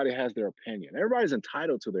 everybody has their opinion. Everybody's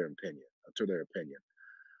entitled to their opinion,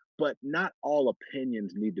 but not all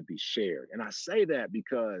opinions need to be shared. And I say that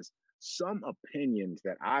because some opinions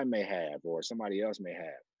that I may have or somebody else may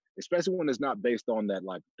have, especially when it's not based on that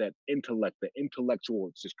like that intellect, the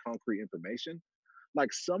intellectual, just concrete information,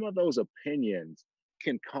 like some of those opinions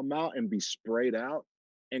can come out and be sprayed out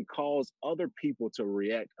and cause other people to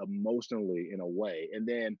react emotionally in a way. And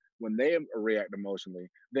then when they react emotionally,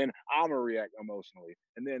 then I'm gonna react emotionally.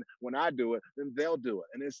 And then when I do it, then they'll do it.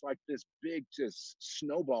 And it's like this big just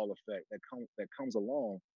snowball effect that comes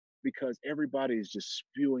along because everybody is just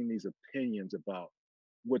spewing these opinions about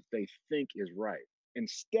what they think is right.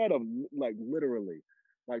 Instead of like literally,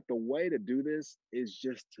 like the way to do this is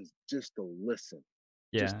just to listen,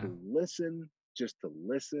 just Yeah. to listen, just to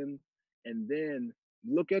listen, and then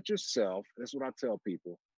look at yourself. That's what I tell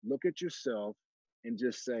people. Look at yourself and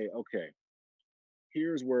just say, okay,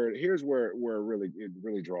 here's where it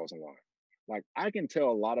really draws a line. Like I can tell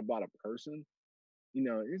a lot about a person,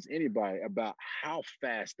 it's anybody about how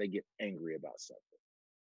fast they get angry about something.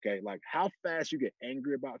 Okay. Like how fast you get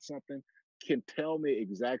angry about something can tell me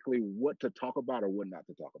exactly what to talk about or what not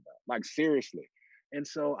to talk about. Like seriously. And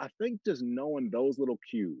so I think just knowing those little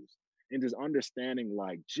cues and just understanding,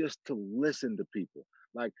 like, just to listen to people,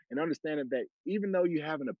 like, and understanding that even though you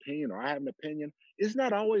have an opinion or I have an opinion, it's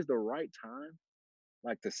not always the right time,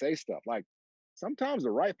 like, to say stuff. Like, sometimes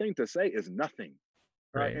the right thing to say is nothing,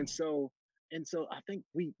 right? Right. And so I think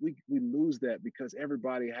we lose that because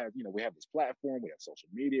everybody have we have this platform, we have social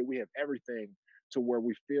media, we have everything to where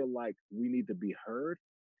we feel like we need to be heard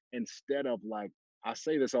instead of like I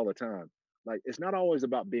say this all the time, like it's not always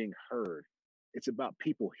about being heard, it's about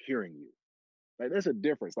people hearing you. Like there's a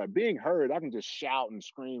difference. Like being heard, I can just shout and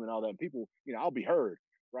scream and all that. People, I'll be heard,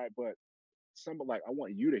 right? But somebody like I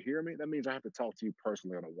want you to hear me. That means I have to talk to you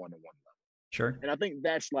personally on a one-on-one level. Sure. And I think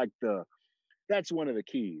that's like that's one of the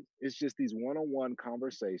keys. It's just these one-on-one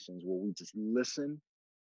conversations where we just listen,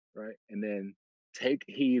 right? And then take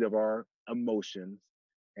heed of our emotions.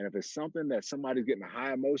 And if it's something that somebody's getting a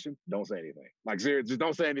high emotion, don't say anything. Like seriously, just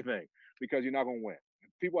don't say anything because you're not gonna win.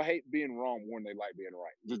 People hate being wrong more than they like being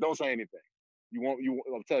right. Just don't say anything.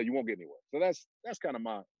 I'll tell you, you won't get anywhere. So that's kind of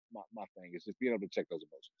my thing. Is just being able to check those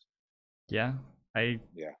emotions. Yeah. I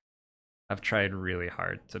Yeah. I've tried really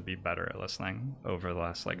hard to be better at listening over the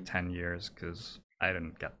last like Mhm. 10 years because I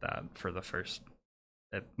didn't get that for the first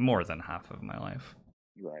more than half of my life.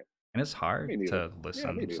 Right. And it's Me hard neither. to Yeah, me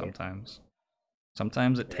listen neither. sometimes.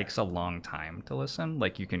 Sometimes it Yeah. takes a long time to listen.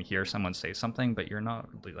 Like you can hear someone say something, but you're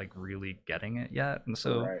not like really getting it yet. And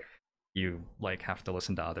so Right. you like have to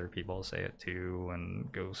listen to other people say it too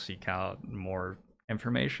and go seek out more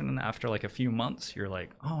information. And after like a few months, you're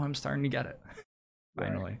like, oh, I'm starting to get it. Right.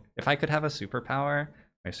 Finally. If I could have a superpower,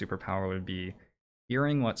 my superpower would be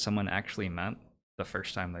hearing what someone actually meant the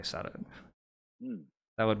first time they said it. Mm,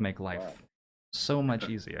 That would make wow. life so much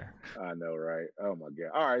easier. I know, right? Oh my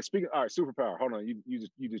god. All right. Speaking. All right. Superpower. Hold on. You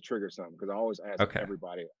just triggered something because I always ask Okay.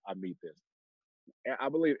 everybody I meet this. I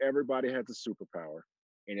believe everybody has a superpower,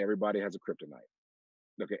 and everybody has a kryptonite.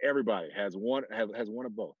 Okay. Everybody has one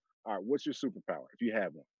of both. All right. What's your superpower if you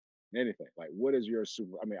have one? Anything like what is your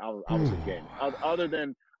super? I mean, obviously gaming. Other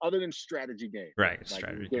than strategy game. Right, Like we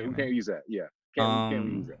strategy can't we gaming. can't use that. Yeah. Can't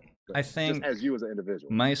we use that? Go I ahead. Just think as you as an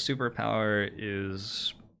individual. my superpower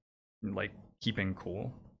is like keeping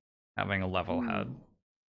cool, having a level head.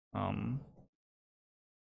 Mm, Um,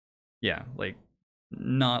 yeah, like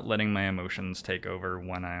not letting my emotions take over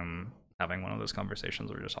when I'm having one of those conversations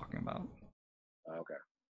we were just talking about. okay.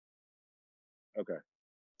 Okay.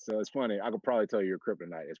 So it's funny. I could probably tell you your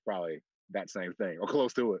kryptonite is probably that same thing or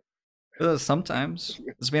close to it. Sometimes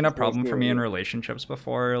it's been a It's close problem for to me in it. relationships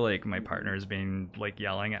before. Like my Yeah. Hmm. partner's been like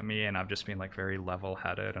yelling at me, and I've just been like very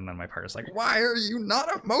level-headed, and then my partner's like, "Why are you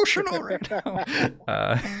not emotional right now?"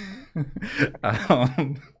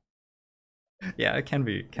 Um, yeah, it can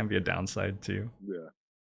be a downside too. Yeah.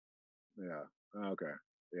 Yeah. Okay.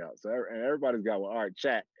 Yeah. So and everybody's got one. All right,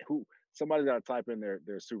 chat. Who? Somebody's got to type in their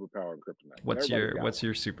superpower and kryptonite because What's everybody's your got what's one.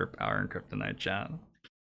 your superpower in Kryptonite, chat?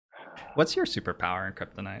 What's your superpower in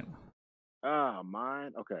Kryptonite?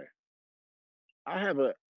 Mine. Okay. I have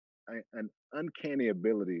an uncanny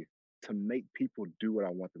ability to make people do what I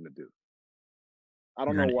want them to do. I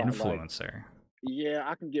don't You're know an why. Like, influencer. yeah,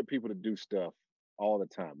 I can get people to do stuff all the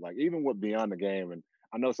time. Like even with Beyond the Game, and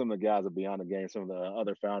I know some of the guys at Beyond the Game, some of the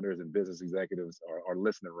other founders and business executives are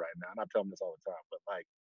listening right now, and I tell them this all the time. But like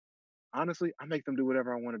honestly, I make them do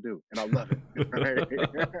whatever I want to do, and I love it. Right?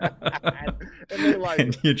 and they like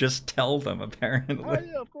And it. you just tell them Oh apparently.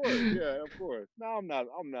 yeah, of course, yeah, of course. No, I'm not,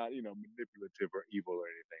 manipulative or evil or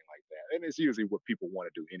anything like that. And it's usually what people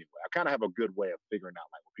want to do anyway. I kind of have a good way of figuring out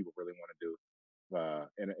like what people really want to do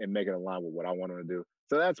and make it align with what I want them to do.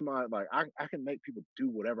 So that's my like I can make people do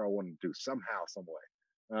whatever I want them to do somehow, some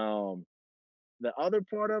way. The other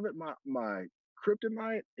part of it, my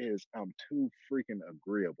kryptonite is I'm too freaking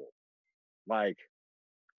agreeable. Like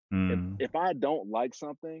if Mm. if I don't like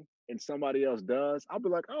something and somebody else does, I'll be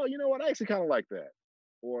like, oh, you know what? I actually kind of like that.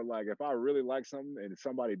 Or like if I really like something and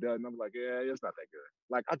somebody doesn't, I'm like, yeah, it's not that good.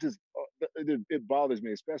 Like I just it bothers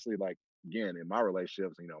me, especially like again in my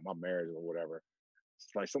relationships, my marriage or whatever. It's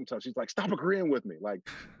like sometimes she's like, stop agreeing with me, like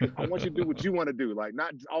because I want you to do what you want to do, like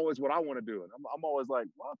not always what I want to do. And I'm always like,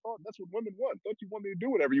 well, I thought that's what women want. Don't you want me to do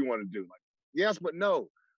whatever you want to do? Like, yes, but no.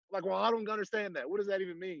 Like, well, I don't understand that. What does that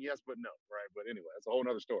even mean? Yes, but no, right? But anyway, that's a whole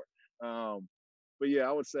nother story. Um, but yeah,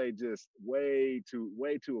 I would say just way too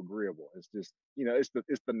agreeable. It's just it's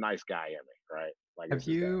the nice guy in me, right? Like it's Have just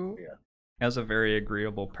that, you, yeah. as a very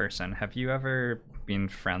agreeable person, have you ever been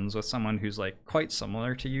friends with someone who's like quite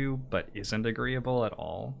similar to you but isn't agreeable at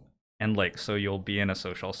all? And like, so you'll be in a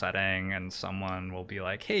social setting and someone will be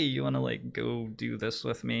like, "Hey, you want to like go do this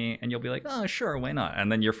with me?" And you'll be like, "Oh, sure, why not?"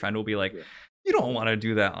 And then your friend will be like, Yeah. "You don't want to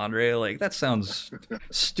do that, Andre. Like, that sounds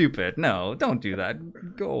stupid. No, don't do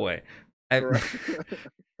that. Go away." I Right.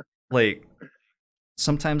 like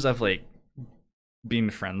sometimes I've like been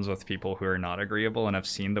friends with people who are not agreeable and I've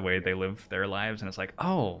seen the way Yeah. they live their lives and it's like,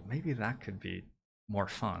 oh, maybe that could be more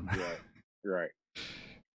fun. Right. Right.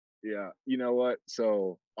 Yeah, you know what?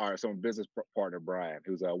 So, all right, so my business partner Brian,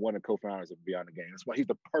 who's one of the co-founders of Beyond the Game. That's why he's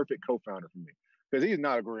the perfect co-founder for me because he's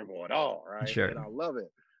not agreeable at all, right? And Sure. I love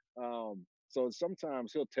it. So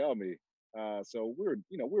sometimes he'll tell me. So we're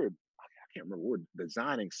I can't remember, we're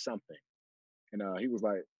designing something, and he was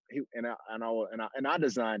like, I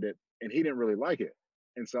designed it, and he didn't really like it,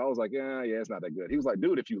 and so I was like, yeah, it's not that good. He was like,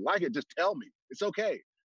 dude, if you like it, just tell me, it's okay,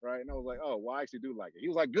 right? And I was like, oh, well, I actually do like it. He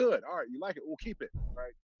was like, good, all right, you like it, we'll keep it,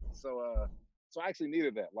 right? So, so I actually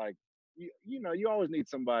needed that. Like, you always need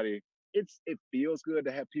somebody. It feels good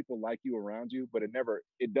to have people like you around you, but it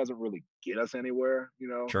doesn't really get us anywhere,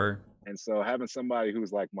 Sure. And so having somebody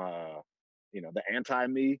who's like the anti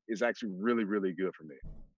me is actually really, really good for me.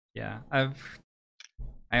 Yeah,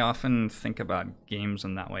 I often think about games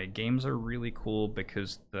in that way. Games are really cool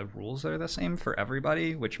because the rules are the same for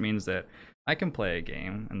everybody, which means that I can play a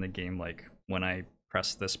game and the game, like, when I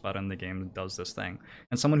press this button, the game does this thing.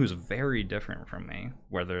 And someone who's very different from me,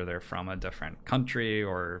 whether they're from a different country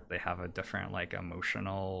or they have a different, like,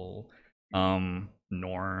 emotional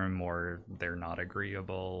norm, or they're not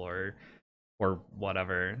agreeable, or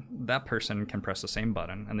whatever, that person can press the same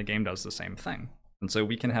button and the game does the same thing. And so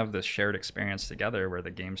we can have this shared experience together where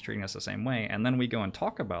the game's treating us the same way, and then we go and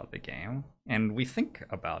talk about the game, and we think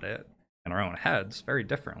about it in our own heads very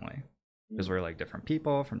differently because Mm, we're like different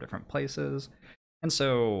people from different places. And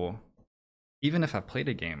so even if I've played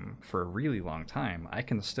a game for a really long time, I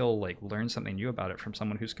can still like learn something new about it from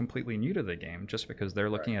someone who's completely new to the game just because they're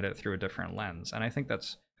right. looking at it through a different lens. And I think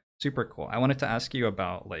that's super cool. I wanted to ask you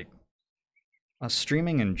about like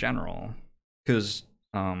streaming in general, because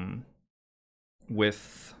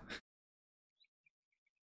with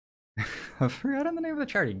I've forgotten the name of the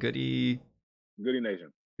charity. Goody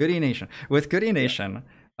Nation. Goody Nation. With Goody Yeah. Nation,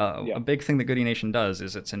 Yeah. a big thing that Goody Nation does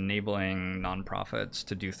is it's enabling nonprofits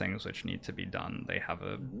to do things which need to be done. They have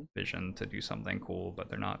a Hmm. vision to do something cool, but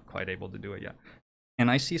they're not quite able to do it yet. And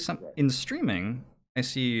I see some Right. in streaming. I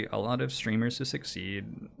see a lot of streamers who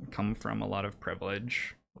succeed come from a lot of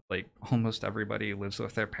privilege. Like almost everybody lives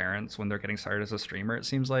with their parents when they're getting started as a streamer. It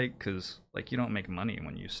seems like, because like you don't make money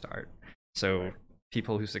when you start. So Right.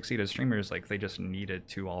 people who succeed as streamers, like they just needed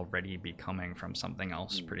to already be coming from something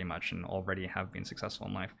else Mm, pretty much and already have been successful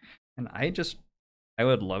in life. And I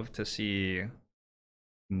would love to see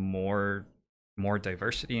more more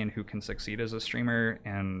diversity in who can succeed as a streamer,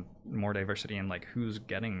 and more diversity in like who's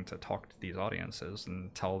getting to talk to these audiences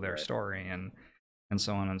and tell their right. story, and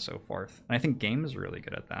so on and so forth. And I think games are really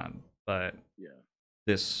good at that. But Yeah.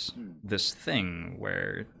 this Mm. this thing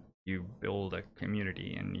where you build a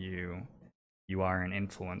community and you are an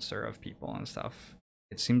influencer of people and stuff,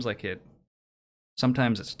 it seems like it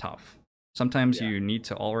sometimes it's tough. Sometimes Yeah. you need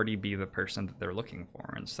to already be the person that they're looking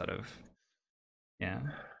for instead of, yeah.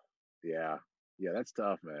 Yeah. Yeah. That's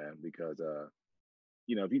tough, man. Because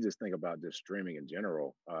if you just think about just streaming in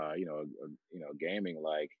general, gaming,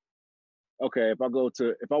 like, okay, if I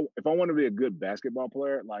want to be a good basketball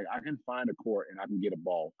player, like I can find a court and I can get a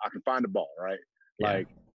ball. I can find a ball, right? Yeah. Like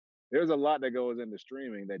there's a lot that goes into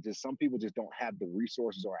streaming that just some people just don't have the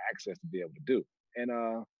resources or access to be able to do.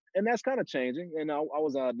 And that's kind of changing. And I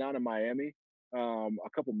was down in Miami a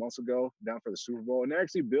couple months ago, down for the Super Bowl, and they're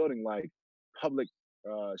actually building like public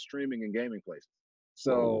streaming and gaming places.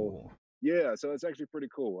 So Whoa. yeah, so it's actually pretty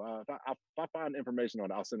cool. If I find information on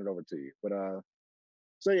it, I'll send it over to you. But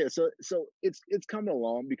so yeah, so it's coming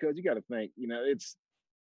along because you got to think,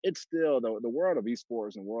 it's still the world of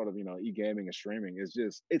esports and world of e-gaming and streaming is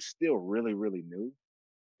just it's still really, really new.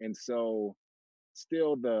 And so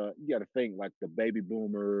still you got to think like the baby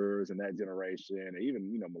boomers and that generation, and even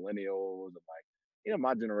millennials and like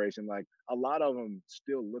my generation, like a lot of them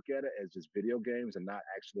still look at it as just video games and not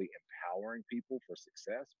actually empowering people for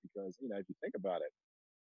success. Because if you think about it,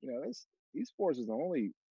 this esports is the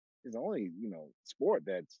only sport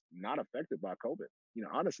that's not affected by COVID.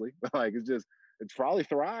 Honestly, like it's probably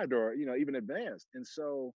thrived or even advanced. And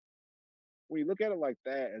so when you look at it like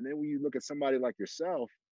that, and then when you look at somebody like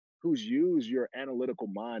yourself who's used your analytical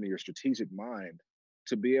mind and your strategic mind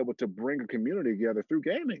to be able to bring a community together through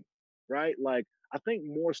gaming, right? Like I think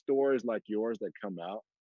more stories like yours that come out,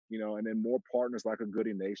 and then more partners like a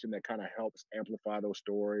Goody Nation that kind of helps amplify those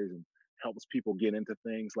stories and helps people get into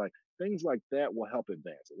things like that will help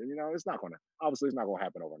advance it. And it's not gonna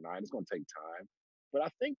happen overnight. It's gonna take time. But I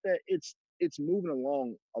think that it's moving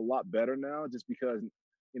along a lot better now just because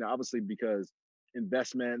obviously because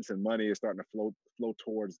investments and money is starting to flow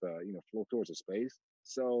towards the space.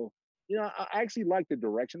 So I actually like the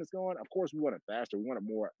direction it's going. Of course, we want it faster. We want it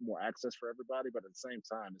more access for everybody, but at the same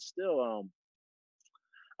time, it's still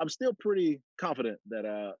I'm still pretty confident that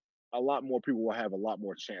a lot more people will have a lot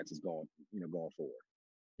more chances going forward.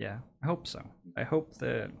 Yeah, I hope so. I Mhm. hope Yeah.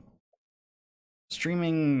 that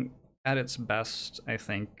streaming at its best, I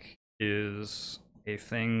think, is a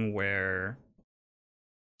thing where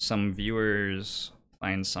some viewers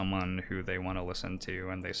find someone who they want to listen to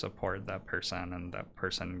and they support that person, and that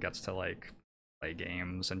person gets to like play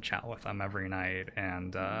games and chat with them every night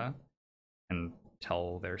and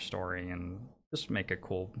tell their story and just make a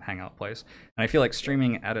cool hangout place. And I feel like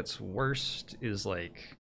streaming at its worst is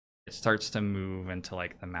like it starts to move into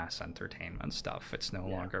like the mass entertainment stuff. It's no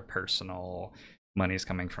Yeah. longer personal. Money's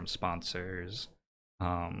coming from sponsors.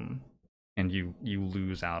 Um and you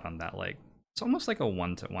lose out on that, like it's almost like a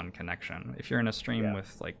one-to-one connection. If you're in a stream Yeah.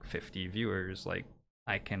 with like 50 viewers, like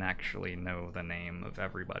I can actually know the name of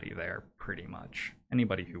everybody there pretty much.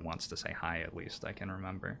 Anybody who wants to say hi, at least I can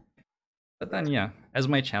remember. But then, Right. yeah, as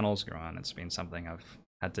my channel's grown, it's been something I've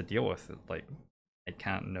had to deal with. Like, I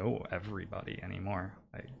can't know everybody anymore.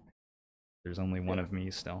 There's only one Yeah. of me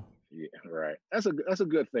still. Yeah. Right. That's a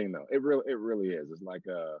good thing though. It really is. It's like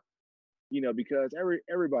because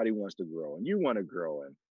everybody wants to grow and you want to grow,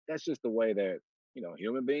 and that's just the way that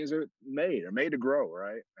human beings are made to grow,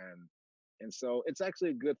 right? And so it's actually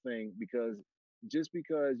a good thing, because just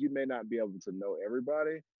because you may not be able to know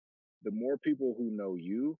everybody, the more people who know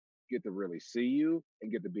you get to really see you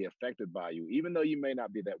and get to be affected by you, even though you may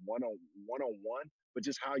not be that one on one, but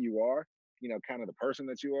just how you are, kind of the person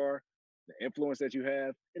that you are, the influence that you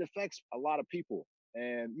have, it affects a lot of people.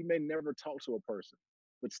 And you may never talk to a person,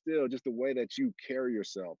 but still, just the way that you carry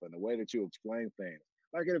yourself and the way that you explain things,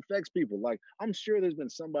 like it affects people. Like I'm sure there's been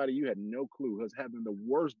somebody you had no clue who's having the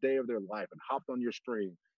worst day of their life and hopped on your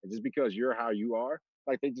stream, and just because you're how you are,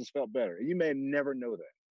 like they just felt better. And you may never know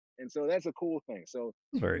that, and so that's a cool thing. So,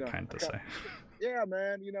 It's you very know, kind to say. yeah,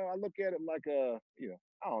 man, I look at it like I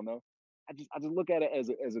don't know. I just look at it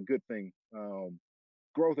as a good thing.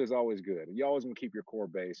 Growth is always good. And you always want to keep your core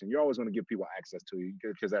base, and you always want to give people access to you,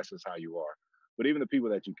 because that's just how you are. But even the people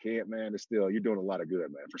that you can't, man, it's still, you're doing a lot of good,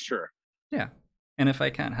 man, for sure. Yeah. And if I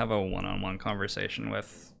can't have a one-on-one conversation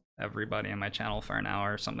with everybody on my channel for an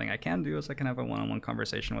hour, something I can do is I can have a one-on-one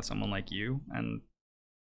conversation with someone like you, and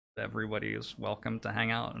everybody is welcome to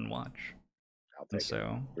hang out and watch. I'll And take it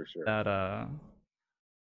so for sure. that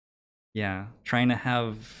yeah, trying to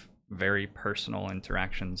have very personal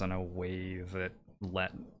interactions in a way that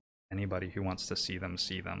let anybody who wants to see them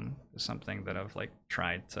is something that Hmm. I've like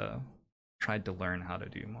tried to learn how to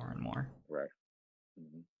do more and more. Right.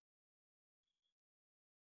 Hmm.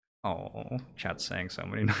 Oh, chat's saying so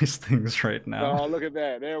many nice things right now. Oh, look at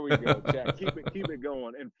that! There we go, chat. Keep it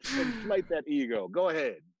going, and inflate that ego. Go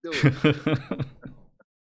ahead, do it.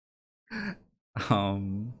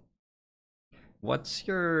 um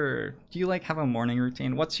do you like have a morning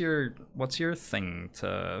routine? What's your thing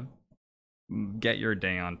to get your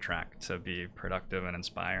day on track to be productive and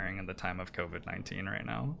inspiring in the time of COVID-19 right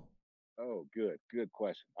now? Oh, good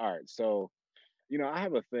question. All right, so I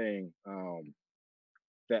have a thing.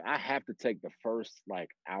 That I have to take the first like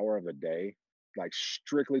hour of the day, like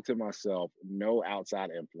strictly to myself, no outside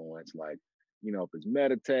influence. Like, if it's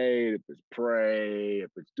meditate, if it's pray, if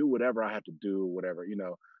it's do whatever I have to do, whatever,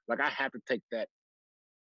 like I have to take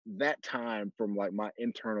that time from like my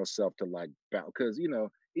internal self to like balance. Because,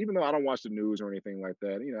 even though I don't watch the news or anything like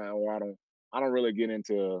that, or I don't really get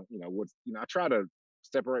into, what's, I try to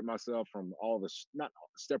separate myself from all this, not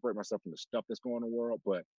separate myself from the stuff that's going on in the world,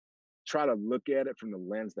 but try to look at it from the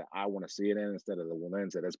lens that I want to see it in, instead of the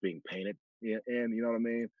lens that it's being painted in. You know what I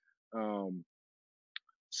mean? Um,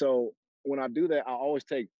 so when I do that, I always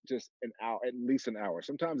take just an hour, at least an hour.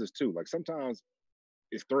 Sometimes it's two. Like sometimes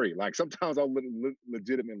it's three. Like sometimes I'll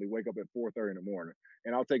legitimately wake up at 4:30 in the morning,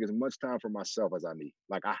 and I'll take as much time for myself as I need.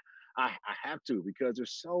 Like I have to, because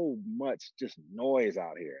there's so much just noise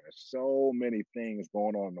out here. There's so many things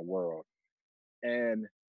going on in the world, and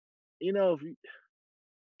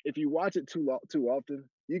if you watch it too often,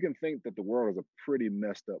 you can think that the world is a pretty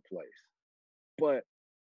messed up place. But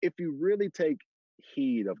if you really take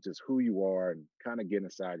heed of just who you are and kind of get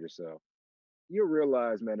inside yourself, you'll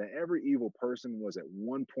realize, man, that every evil person was at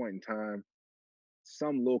one point in time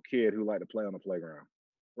some little kid who liked to play on the playground,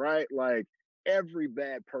 right? Like every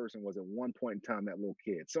bad person was at one point in time that little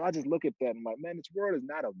kid. So I just look at that and I'm like, man, this world is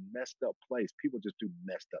not a messed up place. People just do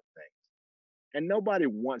messed up things. And nobody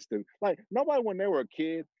wants to, like, nobody when they were a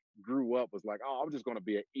kid grew up was like, oh, I'm just going to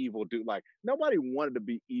be an evil dude. Like nobody wanted to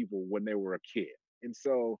be evil when they were a kid. And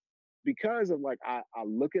so because of like I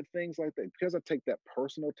look at things like that, because I take that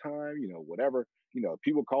personal time, whatever,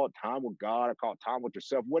 people call it time with God, I call it time with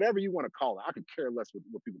yourself, whatever you want to call it. I could care less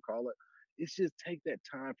what people call it. It's just take that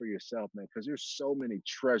time for yourself, man, because there's so many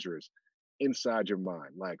treasures inside your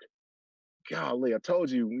mind. Like, golly, I told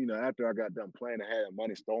you, after I got done playing, I had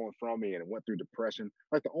money stolen from me and went through depression.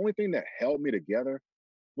 Like the only thing that held me together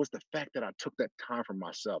was the fact that I took that time for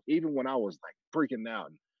myself, even when I was like freaking out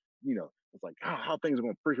and, It's like, how things are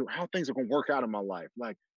how things are gonna work out in my life.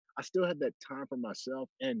 Like I still had that time for myself.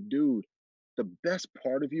 And dude, the best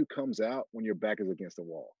part of you comes out when your back is against the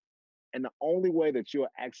wall. And the only way that you'll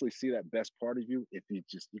actually see that best part of you, if you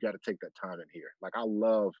got to take that time in here. Like I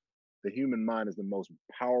love the human mind is the most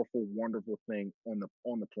powerful, wonderful thing on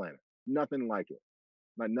the planet. Nothing like it.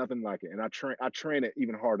 Like nothing like it. And I train it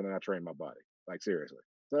even harder than I train my body. Like seriously.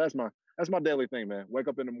 So that's my daily thing, man. Wake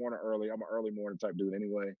up in the morning early. I'm an early morning type dude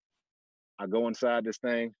anyway. I go inside this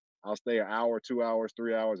thing. I'll stay an hour, 2 hours,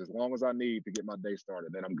 3 hours, as long as I need to get my day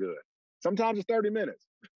started. Then I'm good. Sometimes it's 30 minutes.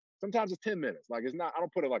 Sometimes it's 10 minutes. Like it's not, I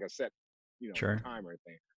don't put it like a set, Sure. time or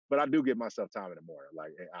anything. But I do give myself time in the morning.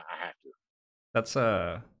 Like I have to. That's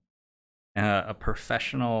a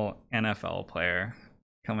professional NFL player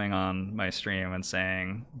coming on my stream and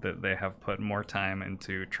saying that they have put more time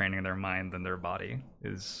into training their mind than their body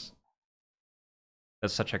is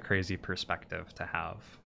that's such a crazy perspective to have.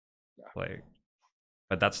 Yeah. Like,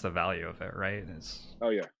 but that's the value of it, right? Is Oh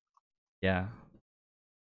yeah. yeah,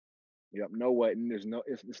 Yep. No way. And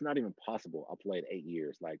it's not even possible. I played 8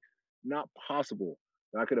 years. Like, not possible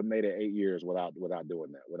that I could have made it 8 years without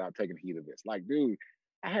doing that, without taking heed of this. Like, dude,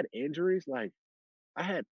 I had injuries. Like, I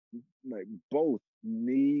had like both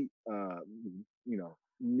knees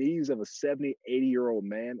of a 70, 80-year-old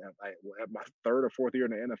man at my third or fourth year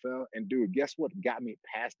in the NFL. And dude, guess what got me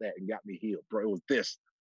past that and got me healed? Bro, it was this.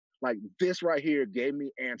 Like this right here gave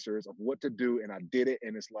me answers of what to do, and I did it.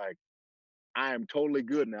 And it's like I am totally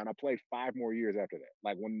good now. And I played 5 more years after that.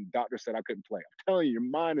 Like when the doctor said I couldn't play. I'm telling you, your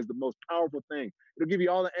mind is the most powerful thing. It'll give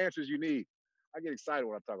you all the answers you need. I get excited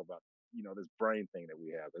when I talk about, this brain thing that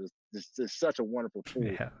we have. It's such a wonderful tool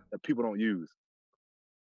yeah. that people don't use.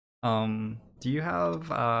 Do you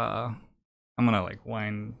have I'm gonna like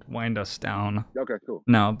wind us down Okay, cool.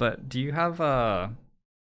 now, but do you have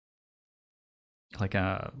like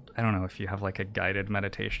a I don't know if you have like a guided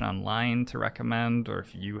meditation online to recommend, or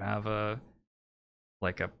if you have a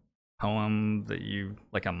poem that you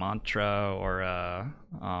like a mantra or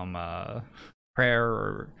a prayer,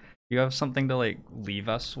 or you have something to like leave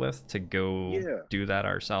us with to go Yeah, do that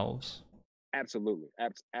ourselves. absolutely.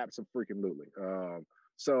 Absolutely.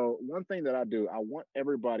 So one thing that I do, I want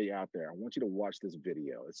everybody out there, I want you to watch this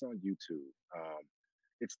video. It's on YouTube.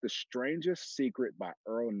 It's The Strangest Secret by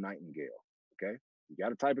Earl Nightingale. Okay. You got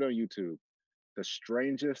to type it on YouTube. The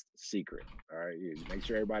Strangest Secret. All right. Make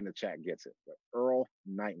sure everybody in the chat gets it. But Earl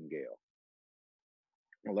Nightingale.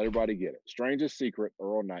 I'll let everybody get it. Strangest Secret,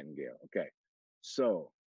 Earl Nightingale. Okay.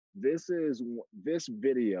 So this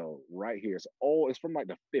video right here. It's old, it's from like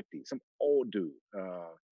the 50s, some old dude.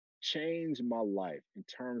 Changed my life in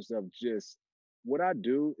terms of just what I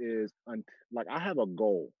do is like I have a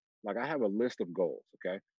goal. Like I have a list of goals.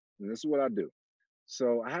 Okay. And this is what I do.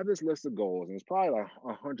 So I have this list of goals, and it's probably like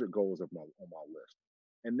 100 goals on my list.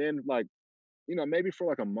 And then like, maybe for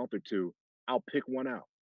like a month or two, I'll pick one out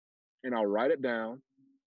and I'll write it down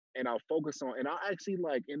and I'll focus on and I'll actually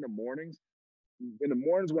like in the mornings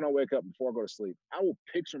when I wake up before I go to sleep, I will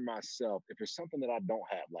picture myself if it's something that I don't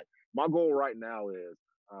have. Like my goal right now is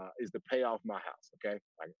to pay off my house. Okay,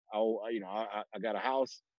 like I got a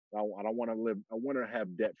house. I don't want to live. I want to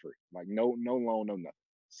have debt free. Like no loan, no nothing.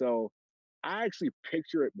 So I actually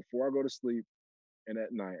picture it before I go to sleep and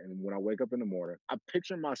at night, and when I wake up in the morning, I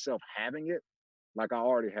picture myself having it like I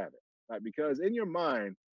already have it. Like because in your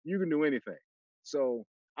mind, you can do anything. So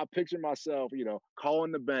I picture myself,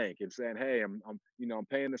 calling the bank and saying, "Hey, I'm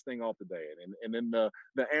paying this thing off today," and then the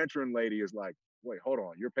answering lady is like, "Wait, hold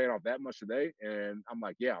on, you're paying off that much today?" And I'm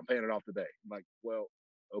like, "Yeah, I'm paying it off today." I'm like, "Well,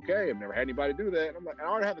 okay, I've never had anybody do that." And I'm like, I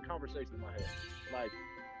already have the conversation in my head, like,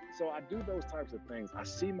 so I do those types of things. I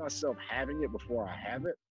see myself having it before I have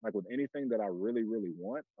it, like with anything that I really, really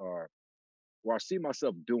want, or where I see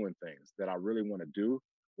myself doing things that I really want to do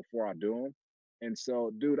before I do them. And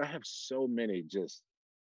so, dude, I have so many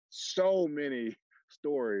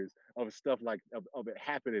stories of stuff like of it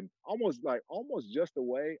happening almost just the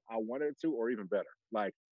way I wanted it to, or even better.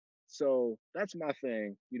 Like, so that's my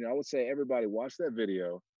thing. I would say everybody watch that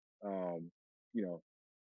video, um, you know,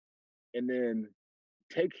 and then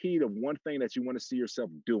take heed of one thing that you want to see yourself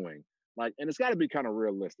doing. Like, and it's got to be kind of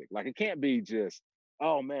realistic. Like, it can't be just,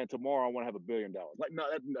 oh man, tomorrow I want to have $1 billion. Like, no,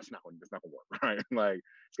 that's not gonna work, right? Like,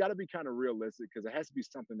 it's got to be kind of realistic because it has to be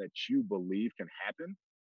something that you believe can happen.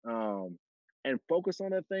 Um, and focus on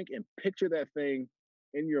that thing and picture that thing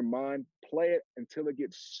in your mind. Play it until it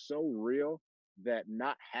gets so real that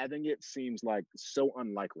not having it seems like so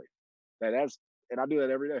unlikely. And I do that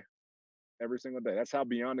every single day. That's how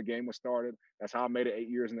Beyond the Game was started. That's how I made it 8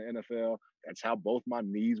 years in the NFL. That's how both my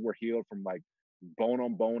knees were healed from like bone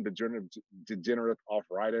on bone degenerative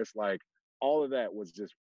arthritis. Like all of that was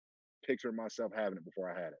just picturing myself having it before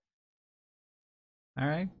I had it. All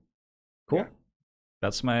right. Yeah. Cool.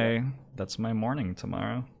 That's Yep. my morning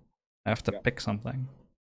tomorrow. I have to Yep. pick something.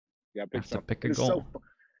 Yeah. I Pick have to something. pick a And goal.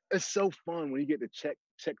 it's so fun when you get to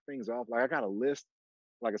check things off. Like I got a list,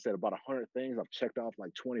 like I said, about 100 things. I've checked off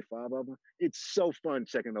like 25 of them. It's so fun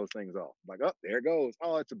checking those things off. Like, oh, there it goes.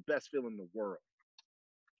 Oh, it's the best feeling in the world.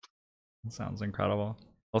 That sounds incredible.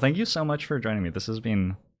 Well, thank you so much for joining me. This has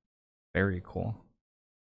been very cool.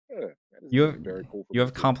 Yeah, that has You been have very cool for you me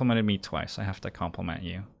have too. complimented me twice. I have to compliment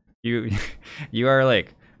you. You you are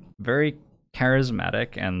like very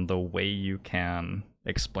charismatic, and the way you can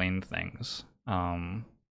explain things.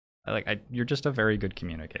 You're just a very good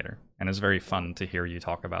communicator, and it's very Oh, fun to hear you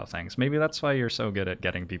talk about things. Maybe that's why you're so good at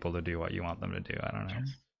getting people to do what you want them to do. I don't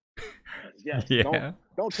know. yes, yes. Yeah.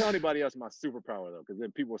 Don't tell anybody else my superpower though, because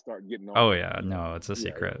then people start getting Oh all yeah, no, it's a yeah, yeah.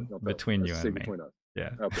 secret Don't tell. between That's you a and secret me. between us. Yeah.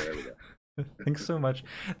 Okay, there we go. Thanks so much.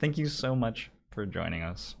 Thank you so much for joining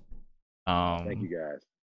us. Thank you guys.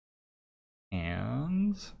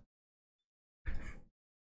 And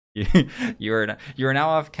you're now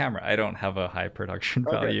off camera. I don't have a high production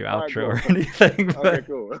Okay, value all right, outro cool. or anything, Okay, but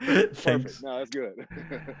cool. Perfect. thanks. No, that's good.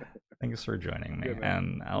 Thanks for joining me, Good man.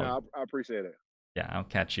 and No, I appreciate it. I'll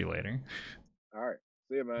catch you later. All right.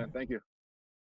 See you, man. Thank you.